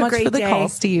 Thanks so much for the call,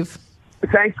 Steve.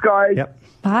 Thanks, guys. Yep.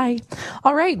 Bye.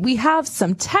 All right. We have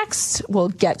some text we'll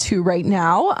get to right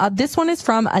now. This one is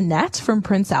from Annette from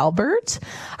Prince Albert.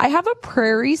 I have a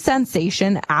prairie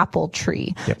sensation apple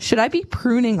tree. Yep. Should I be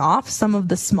pruning off some of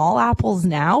the small apples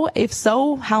now? If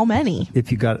so, how many?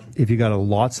 If you got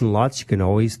lots and lots, you can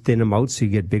always thin them out so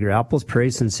you get bigger apples. Prairie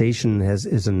sensation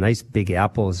is a nice big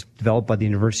apple. It's developed by the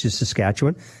University of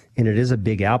Saskatchewan, and it is a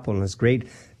big apple, and it's great.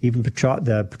 Even the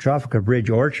Petrofica Bridge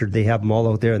Orchard, they have them all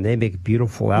out there, and they make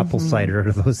beautiful apple cider out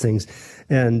of those things.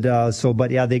 And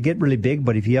they get really big.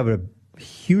 But if you have a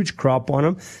huge crop on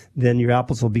them, then your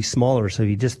apples will be smaller. So if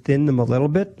you just thin them a little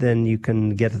bit, then you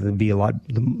can get them to be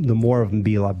the more of them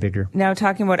be a lot bigger. Now,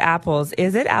 talking about apples,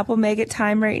 is it apple maggot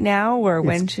time right now, or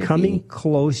when should it be? It's coming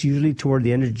close, usually toward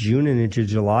the end of June and into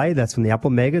July. That's when the apple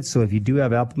maggots. So if you do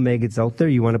have apple maggots out there,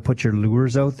 you want to put your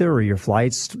lures out there or your fly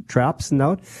traps and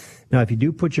out. Now, if you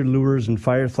do put your lures and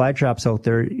fly traps out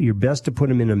there, you're best to put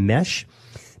them in a mesh,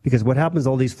 because what happens,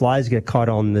 all these flies get caught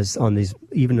on these,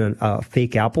 even a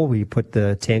fake apple where you put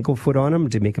the tanglefoot on them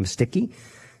to make them sticky.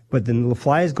 But then the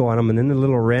flies go on them, and then the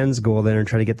little wrens go there and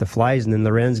try to get the flies, and then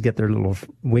the wrens get their little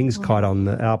wings caught on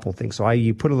the apple thing. So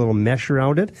you put a little mesh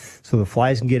around it so the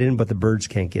flies can get in, but the birds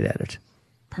can't get at it.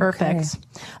 Perfect.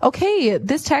 Okay,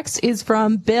 this text is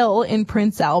from Bill in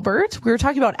Prince Albert. We were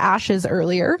talking about ashes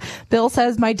earlier. Bill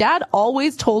says, my dad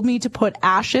always told me to put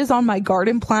ashes on my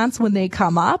garden plants when they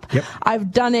come up. Yep.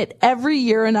 I've done it every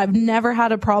year, and I've never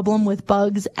had a problem with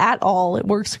bugs at all. It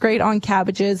works great on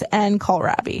cabbages and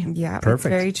kohlrabi. Yeah,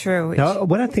 perfect. That's very true. Now,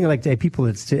 one other thing I like to people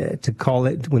is to call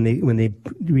it when they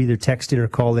either text in or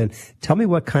call in, tell me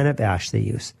what kind of ash they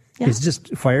use. Yeah. Is it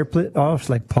just fire off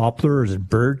like poplar, or is it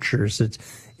birch, or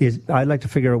I'd like to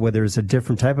figure out whether it's a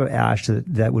different type of ash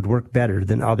that would work better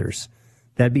than others.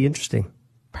 That'd be interesting.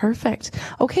 Perfect.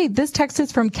 Okay, this text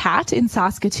is from Kat in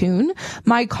Saskatoon.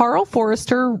 My Carl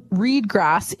Forrester reed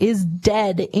grass is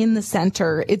dead in the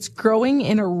center. It's growing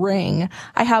in a ring.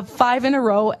 I have 5 in a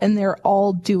row, and they're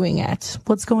all doing it.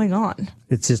 What's going on?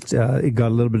 It's just it got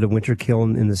a little bit of winter kill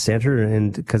in the center,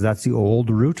 and because that's the old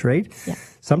root, right? Yeah.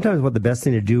 Sometimes what the best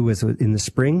thing to do is in the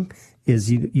spring is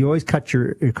you always cut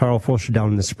your Carl Forrester down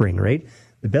in the spring, right?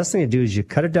 The best thing to do is you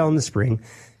cut it down in the spring,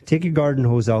 take your garden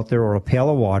hose out there or a pail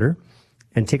of water,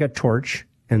 and take a torch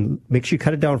and make sure you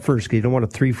cut it down first, because you don't want a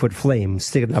 3-foot flame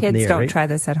sticking up in the air. Kids, don't try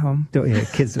this at home.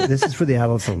 Kids, this is for the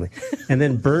adults only. And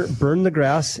then burn the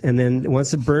grass, and then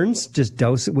once it burns, just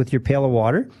douse it with your pail of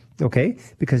water, okay?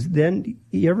 Because then,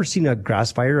 you ever seen a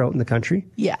grass fire out in the country?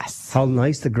 Yes. How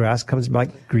nice the grass comes back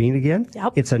green again?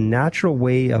 Yep. It's a natural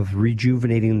way of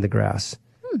rejuvenating the grass.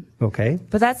 Okay.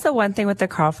 But that's the one thing with the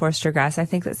Carl Forrester grass. I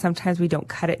think that sometimes we don't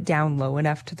cut it down low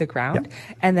enough to the ground.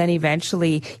 Yep. And then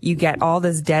eventually you get all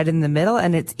this dead in the middle,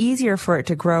 and it's easier for it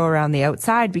to grow around the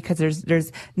outside because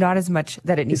there's not as much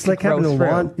that it needs to grow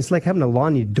through. It's like having a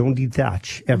lawn you don't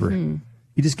dethatch ever. Mm-hmm.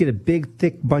 you just get a big,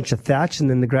 thick bunch of thatch, and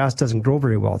then the grass doesn't grow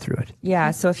very well through it.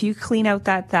 Yeah, so if you clean out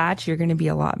that thatch, you're going to be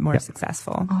a lot more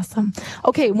successful. Awesome.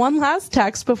 Okay, one last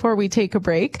text before we take a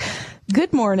break.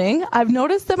 Good morning. I've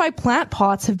noticed that my plant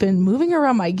pots have been moving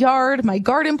around my yard. My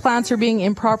garden plants are being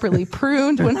improperly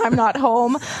pruned when I'm not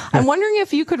home. I'm wondering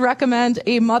if you could recommend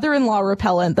a mother-in-law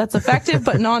repellent that's effective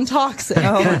but non-toxic.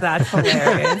 Oh, that's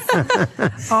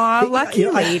hilarious. Aw, lucky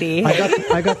lady.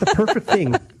 I got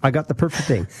the perfect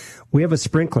thing. We have a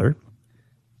sprinkler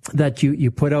that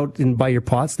you put out in by your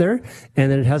pots there,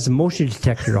 and then it has a motion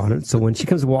detector on it. So when she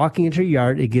comes walking into your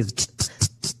yard, it gives.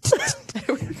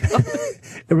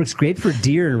 It works great for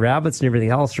deer and rabbits and everything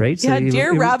else, right? Yeah,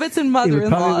 so rabbits, and mother-in-laws. It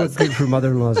probably work good for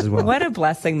mother-in-laws as well. What a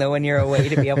blessing, though, when you're away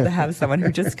to be able to have someone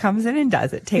who just comes in and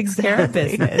does it, takes care of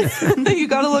business. You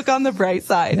got to look on the bright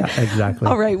side. Yeah, exactly.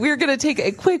 All right, we're going to take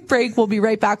a quick break. We'll be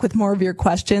right back with more of your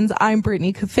questions. I'm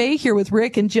Brittany Cafe here with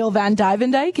Rick and Jill Van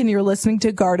Dyke, and you're listening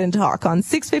to Garden Talk on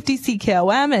 650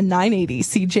 CKOM and 980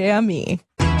 CJME.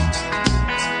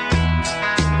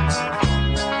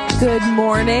 Good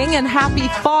morning and happy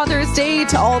Father's Day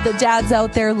to all the dads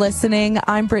out there listening.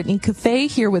 I'm Brittany Cafe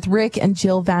here with Rick and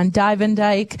Jill Van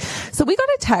Dyke. So we got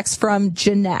a text from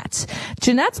Jeanette.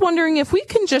 Jeanette's wondering if we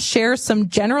can just share some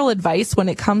general advice when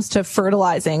it comes to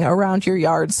fertilizing around your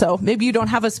yard. So maybe you don't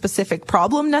have a specific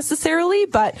problem necessarily,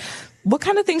 but what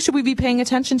kind of things should we be paying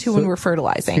attention to when we're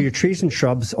fertilizing? So your trees and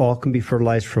shrubs all can be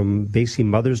fertilized from basically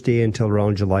Mother's Day until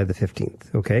around July the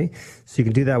 15th. Okay, so you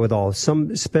can do that with all some,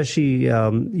 especially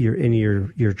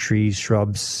your trees,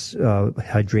 shrubs,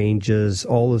 hydrangeas,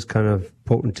 all those kind of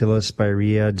potentilla,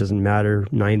 spirea, doesn't matter,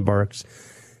 9 barks.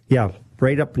 Yeah,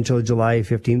 right up until July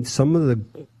 15th. Some of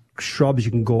the shrubs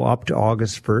you can go up to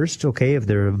August 1st, okay, if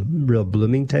they're a real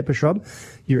blooming type of shrub.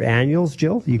 Your annuals,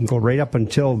 Jill, you can go right up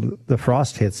until the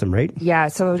frost hits them, right? Yeah,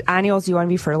 so annuals you want to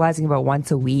be fertilizing about once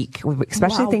a week,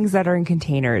 especially things that are in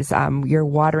containers. You're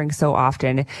watering so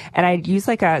often. And I'd use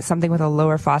like something with a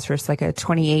lower phosphorus, like a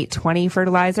 2820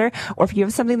 fertilizer. Or if you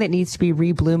have something that needs to be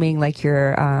reblooming, like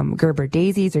your Gerber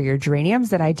daisies or your geraniums,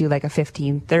 then I do like a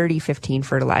 15-30-15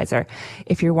 fertilizer.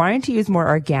 If you're wanting to use more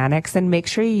organics, then make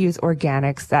sure you use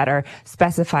organics that are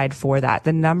specified for that.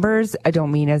 The numbers, I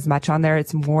don't mean as much on there.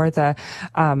 It's more the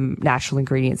natural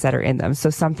ingredients that are in them.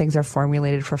 So some things are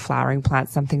formulated for flowering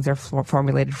plants, some things are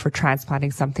formulated for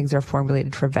transplanting, some things are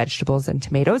formulated for vegetables and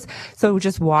tomatoes. So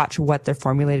just watch what they're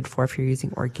formulated for if you're using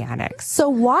organics. So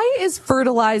why is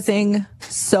fertilizing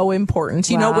so important?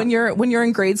 You know, when you're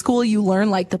in grade school, you learn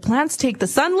like the plants take the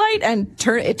sunlight and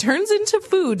it turns into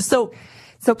food. So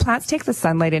plants take the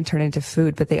sunlight and turn into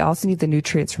food, but they also need the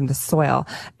nutrients from the soil.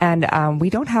 And we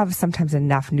don't have sometimes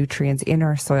enough nutrients in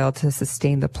our soil to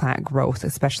sustain the plant growth,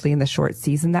 especially in the short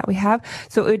season that we have.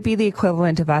 So it would be the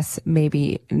equivalent of us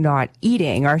maybe not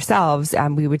eating ourselves.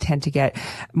 We would tend to get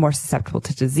more susceptible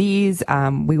to disease.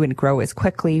 We wouldn't grow as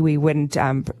quickly. We wouldn't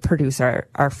produce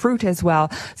our fruit as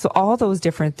well. So all those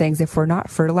different things, if we're not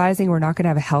fertilizing, we're not going to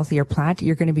have a healthier plant.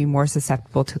 You're going to be more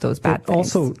susceptible to those bad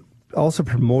things. Also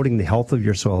promoting the health of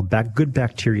your soil, good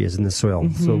bacteria in the soil.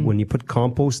 Mm-hmm. So when you put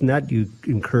compost in that, you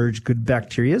encourage good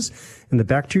bacteria, and the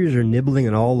bacteria are nibbling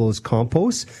on all those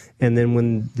composts. And then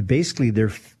when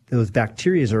those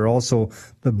bacteria are also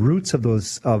the roots of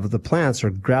the plants are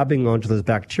grabbing onto those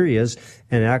bacteria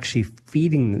and actually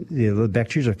feeding, the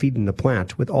bacteria are feeding the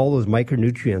plant with all those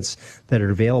micronutrients that are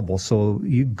available. So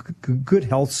good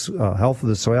health of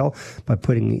the soil by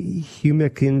putting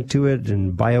humic into it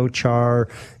and biochar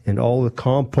and all the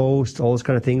compost, all those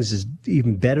kind of things is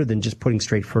even better than just putting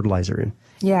straight fertilizer in.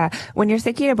 Yeah. When you're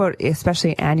thinking about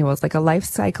especially annuals, like a life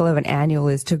cycle of an annual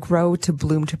is to grow, to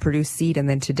bloom, to produce seed, and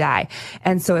then to die.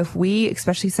 And so if we,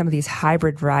 especially some of these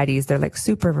hybrid varieties, they're like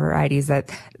super varieties that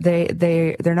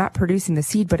they're not producing the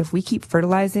seed, but if we keep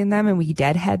fertilizing them and we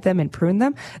deadhead them and prune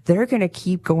them, they're going to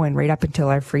keep going right up until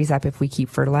our freeze up if we keep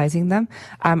fertilizing them.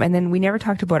 And then we never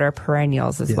talked about our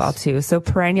perennials as well too. So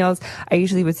perennials, I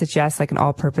usually would suggest like an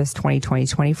all-purpose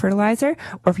 20-20-20 fertilizer,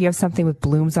 or if you have something with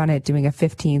blooms on it, doing a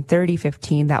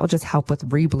 15-30-15. That will just help with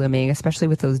reblooming, especially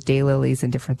with those daylilies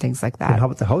and different things like that. And how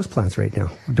about the houseplants right now?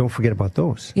 Don't forget about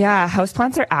those. Yeah,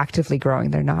 houseplants are actively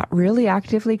growing. They're not really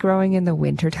actively growing in the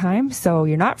winter time. So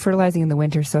you're not fertilizing in the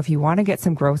winter. So if you want to get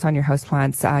some growth on your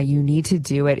houseplants, you need to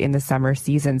do it in the summer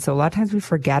season. So a lot of times we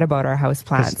forget about our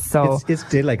houseplants. So it's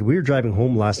daylight. We were driving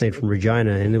home last night from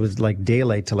Regina and it was like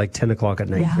daylight till like 10 o'clock at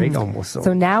night, right? Almost.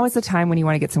 So now is the time when you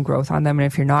want to get some growth on them. And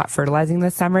if you're not fertilizing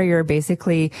this summer, you're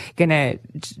basically going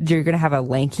to have a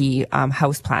lanky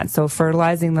house plant. So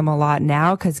fertilizing them a lot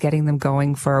now, because getting them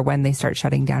going for when they start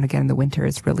shutting down again in the winter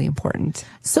is really important.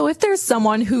 So if there's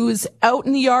someone who's out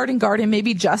in the yard and garden,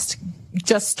 maybe just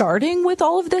just starting with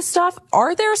all of this stuff,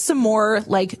 are there some more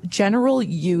like general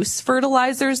use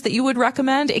fertilizers that you would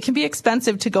recommend? It can be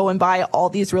expensive to go and buy all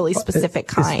these really specific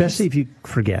kinds. Especially if you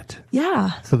forget.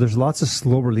 Yeah. So there's lots of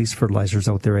slow release fertilizers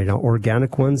out there right now,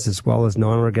 organic ones as well as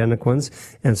non-organic ones.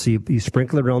 And so you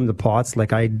sprinkle it around the pots.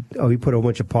 Like we put a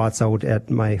bunch of pots out at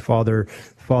my father's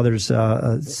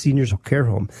seniors care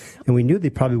home, and we knew they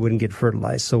probably wouldn't get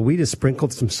fertilized. So we just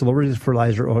sprinkled some slow release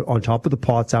fertilizer on top of the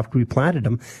pots after we planted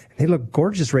them. And they look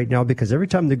gorgeous right now because every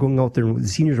time they're going out there and the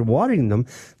seniors are watering them,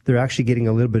 they're actually getting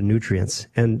a little bit of nutrients,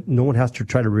 and no one has to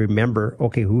try to remember,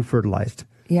 okay, who fertilized.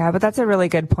 Yeah, but that's a really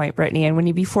good point, Brittany.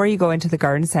 And before you go into the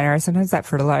garden center, sometimes that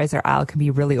fertilizer aisle can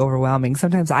be really overwhelming.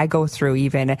 Sometimes I go through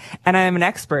and I'm an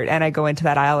expert, and I go into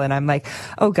that aisle and I'm like,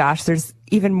 oh gosh, there's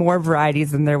even more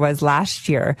varieties than there was last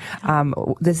year.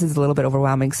 This is a little bit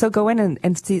overwhelming. So go in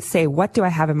and say, what do I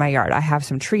have in my yard? I have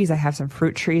some trees. I have some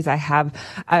fruit trees. I have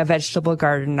a vegetable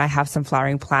garden. I have some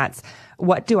flowering plants.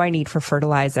 What do I need for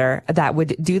fertilizer that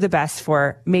would do the best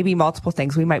for maybe multiple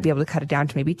things? We might be able to cut it down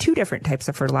to maybe 2 different types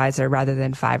of fertilizer rather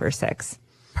than 5 or 6.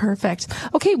 Perfect.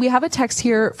 Okay, we have a text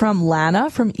here from Lana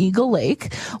from Eagle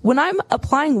Lake. When I'm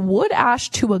applying wood ash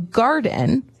to a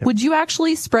garden, would you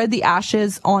actually spread the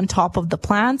ashes on top of the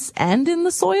plants and in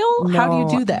the soil? No. How do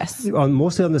you do this?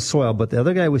 Mostly on the soil, but the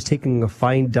other guy was taking a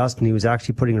fine dust and he was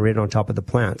actually putting it right on top of the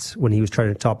plants when he was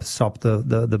trying to stop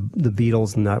the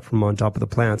beetles and that from on top of the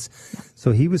plants.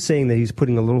 So he was saying that he was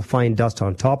putting a little fine dust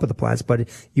on top of the plants, but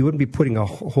you wouldn't be putting a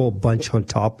whole bunch on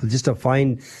top. Just a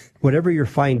fine, whatever your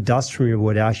fine dust from your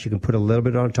wood ash, you can put a little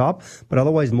bit on top, but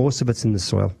otherwise most of it's in the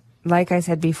soil. Like I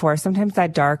said before, sometimes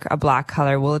that a black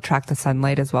color will attract the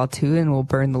sunlight as well too, and will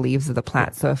burn the leaves of the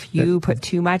plant. So if you put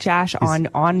too much ash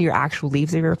on your actual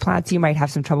leaves of your plants, you might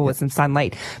have some trouble with some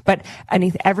sunlight. But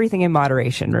everything in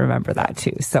moderation, remember that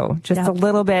too. So just a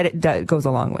little bit goes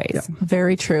a long ways.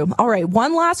 Very true. All right.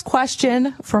 One last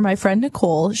question for my friend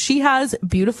Nicole. She has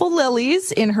beautiful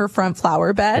lilies in her front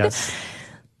flower bed. Yes.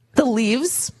 The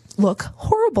leaves look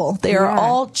horrible. They are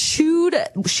all chewed.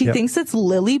 She thinks it's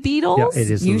lily beetles. Yeah, it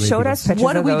is. You showed us pictures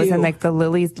what of do we those, do? and like the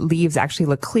lilies leaves actually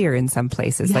look clear in some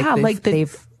places. Yeah,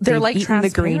 they're like eaten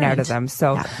the green out of them.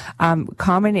 So,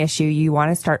 common issue. You want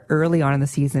to start early on in the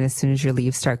season, as soon as your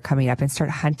leaves start coming up, and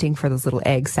start hunting for those little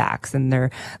egg sacs, and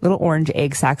they're little orange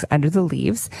egg sacs under the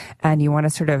leaves. And you want to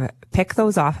sort of pick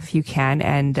those off if you can,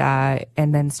 and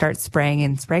then start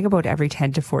spraying about every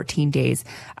 10 to 14 days,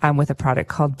 with a product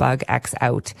called Bug X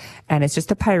Out. And it's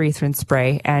just a pyrethrin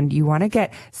spray, and you want to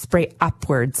spray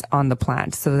upwards on the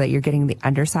plant so that you're getting the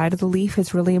underside of the leaf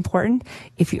is really important.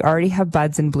 If you already have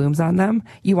buds and blooms on them,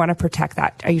 you want to protect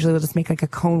that. I usually will just make like a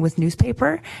cone with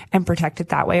newspaper and protect it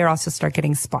that way, or also start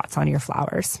getting spots on your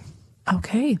flowers.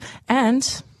 Okay.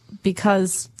 And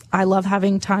because I love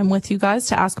having time with you guys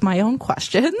to ask my own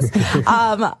questions,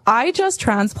 I just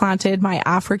transplanted my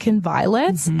African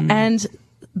violets, and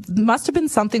must have been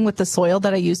something with the soil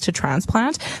that I used to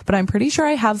transplant, but I'm pretty sure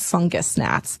I have fungus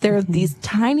gnats. They're these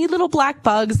tiny little black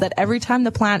bugs that every time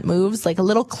the plant moves, like a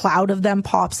little cloud of them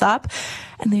pops up,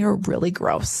 and they are really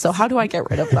gross. So how do I get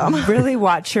rid of them? Really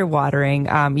watch your watering.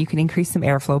 You can increase some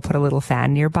airflow, put a little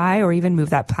fan nearby, or even move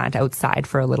that plant outside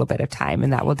for a little bit of time,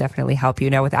 and that will definitely help you.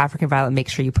 Now with African violet, make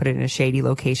sure you put it in a shady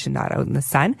location, not out in the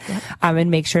sun.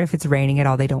 And make sure if it's raining at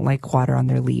all, they don't like water on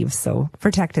their leaves, so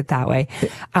protect it that way.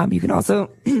 You can also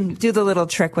do the little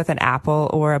trick with an apple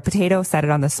or a potato, set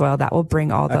it on the soil. That will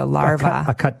bring all the larvae.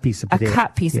 A cut piece of potato. A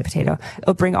cut piece of potato.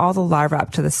 It'll bring all the larvae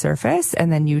up to the surface,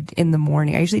 and then in the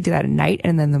morning, I usually do that at night,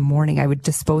 and then in the morning I would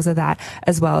dispose of that,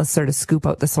 as well as sort of scoop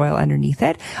out the soil underneath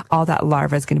it. All that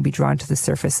larva is going to be drawn to the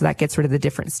surface, so that gets rid of the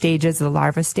different stages of the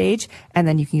larva stage, and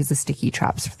then you can use the sticky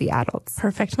traps for the adults.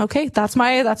 Perfect. Okay, that's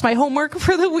my homework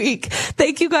for the week.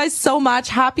 Thank you guys so much.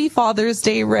 Happy Father's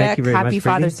Day, Rick. Thank you very Happy much,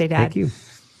 Father's Day, Dad. Thank you.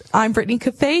 I'm Brittany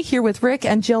Cafe here with Rick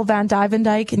and Jill Van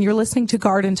Dyke, and you're listening to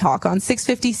Garden Talk on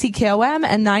 650 CKOM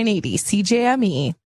and 980 CJME.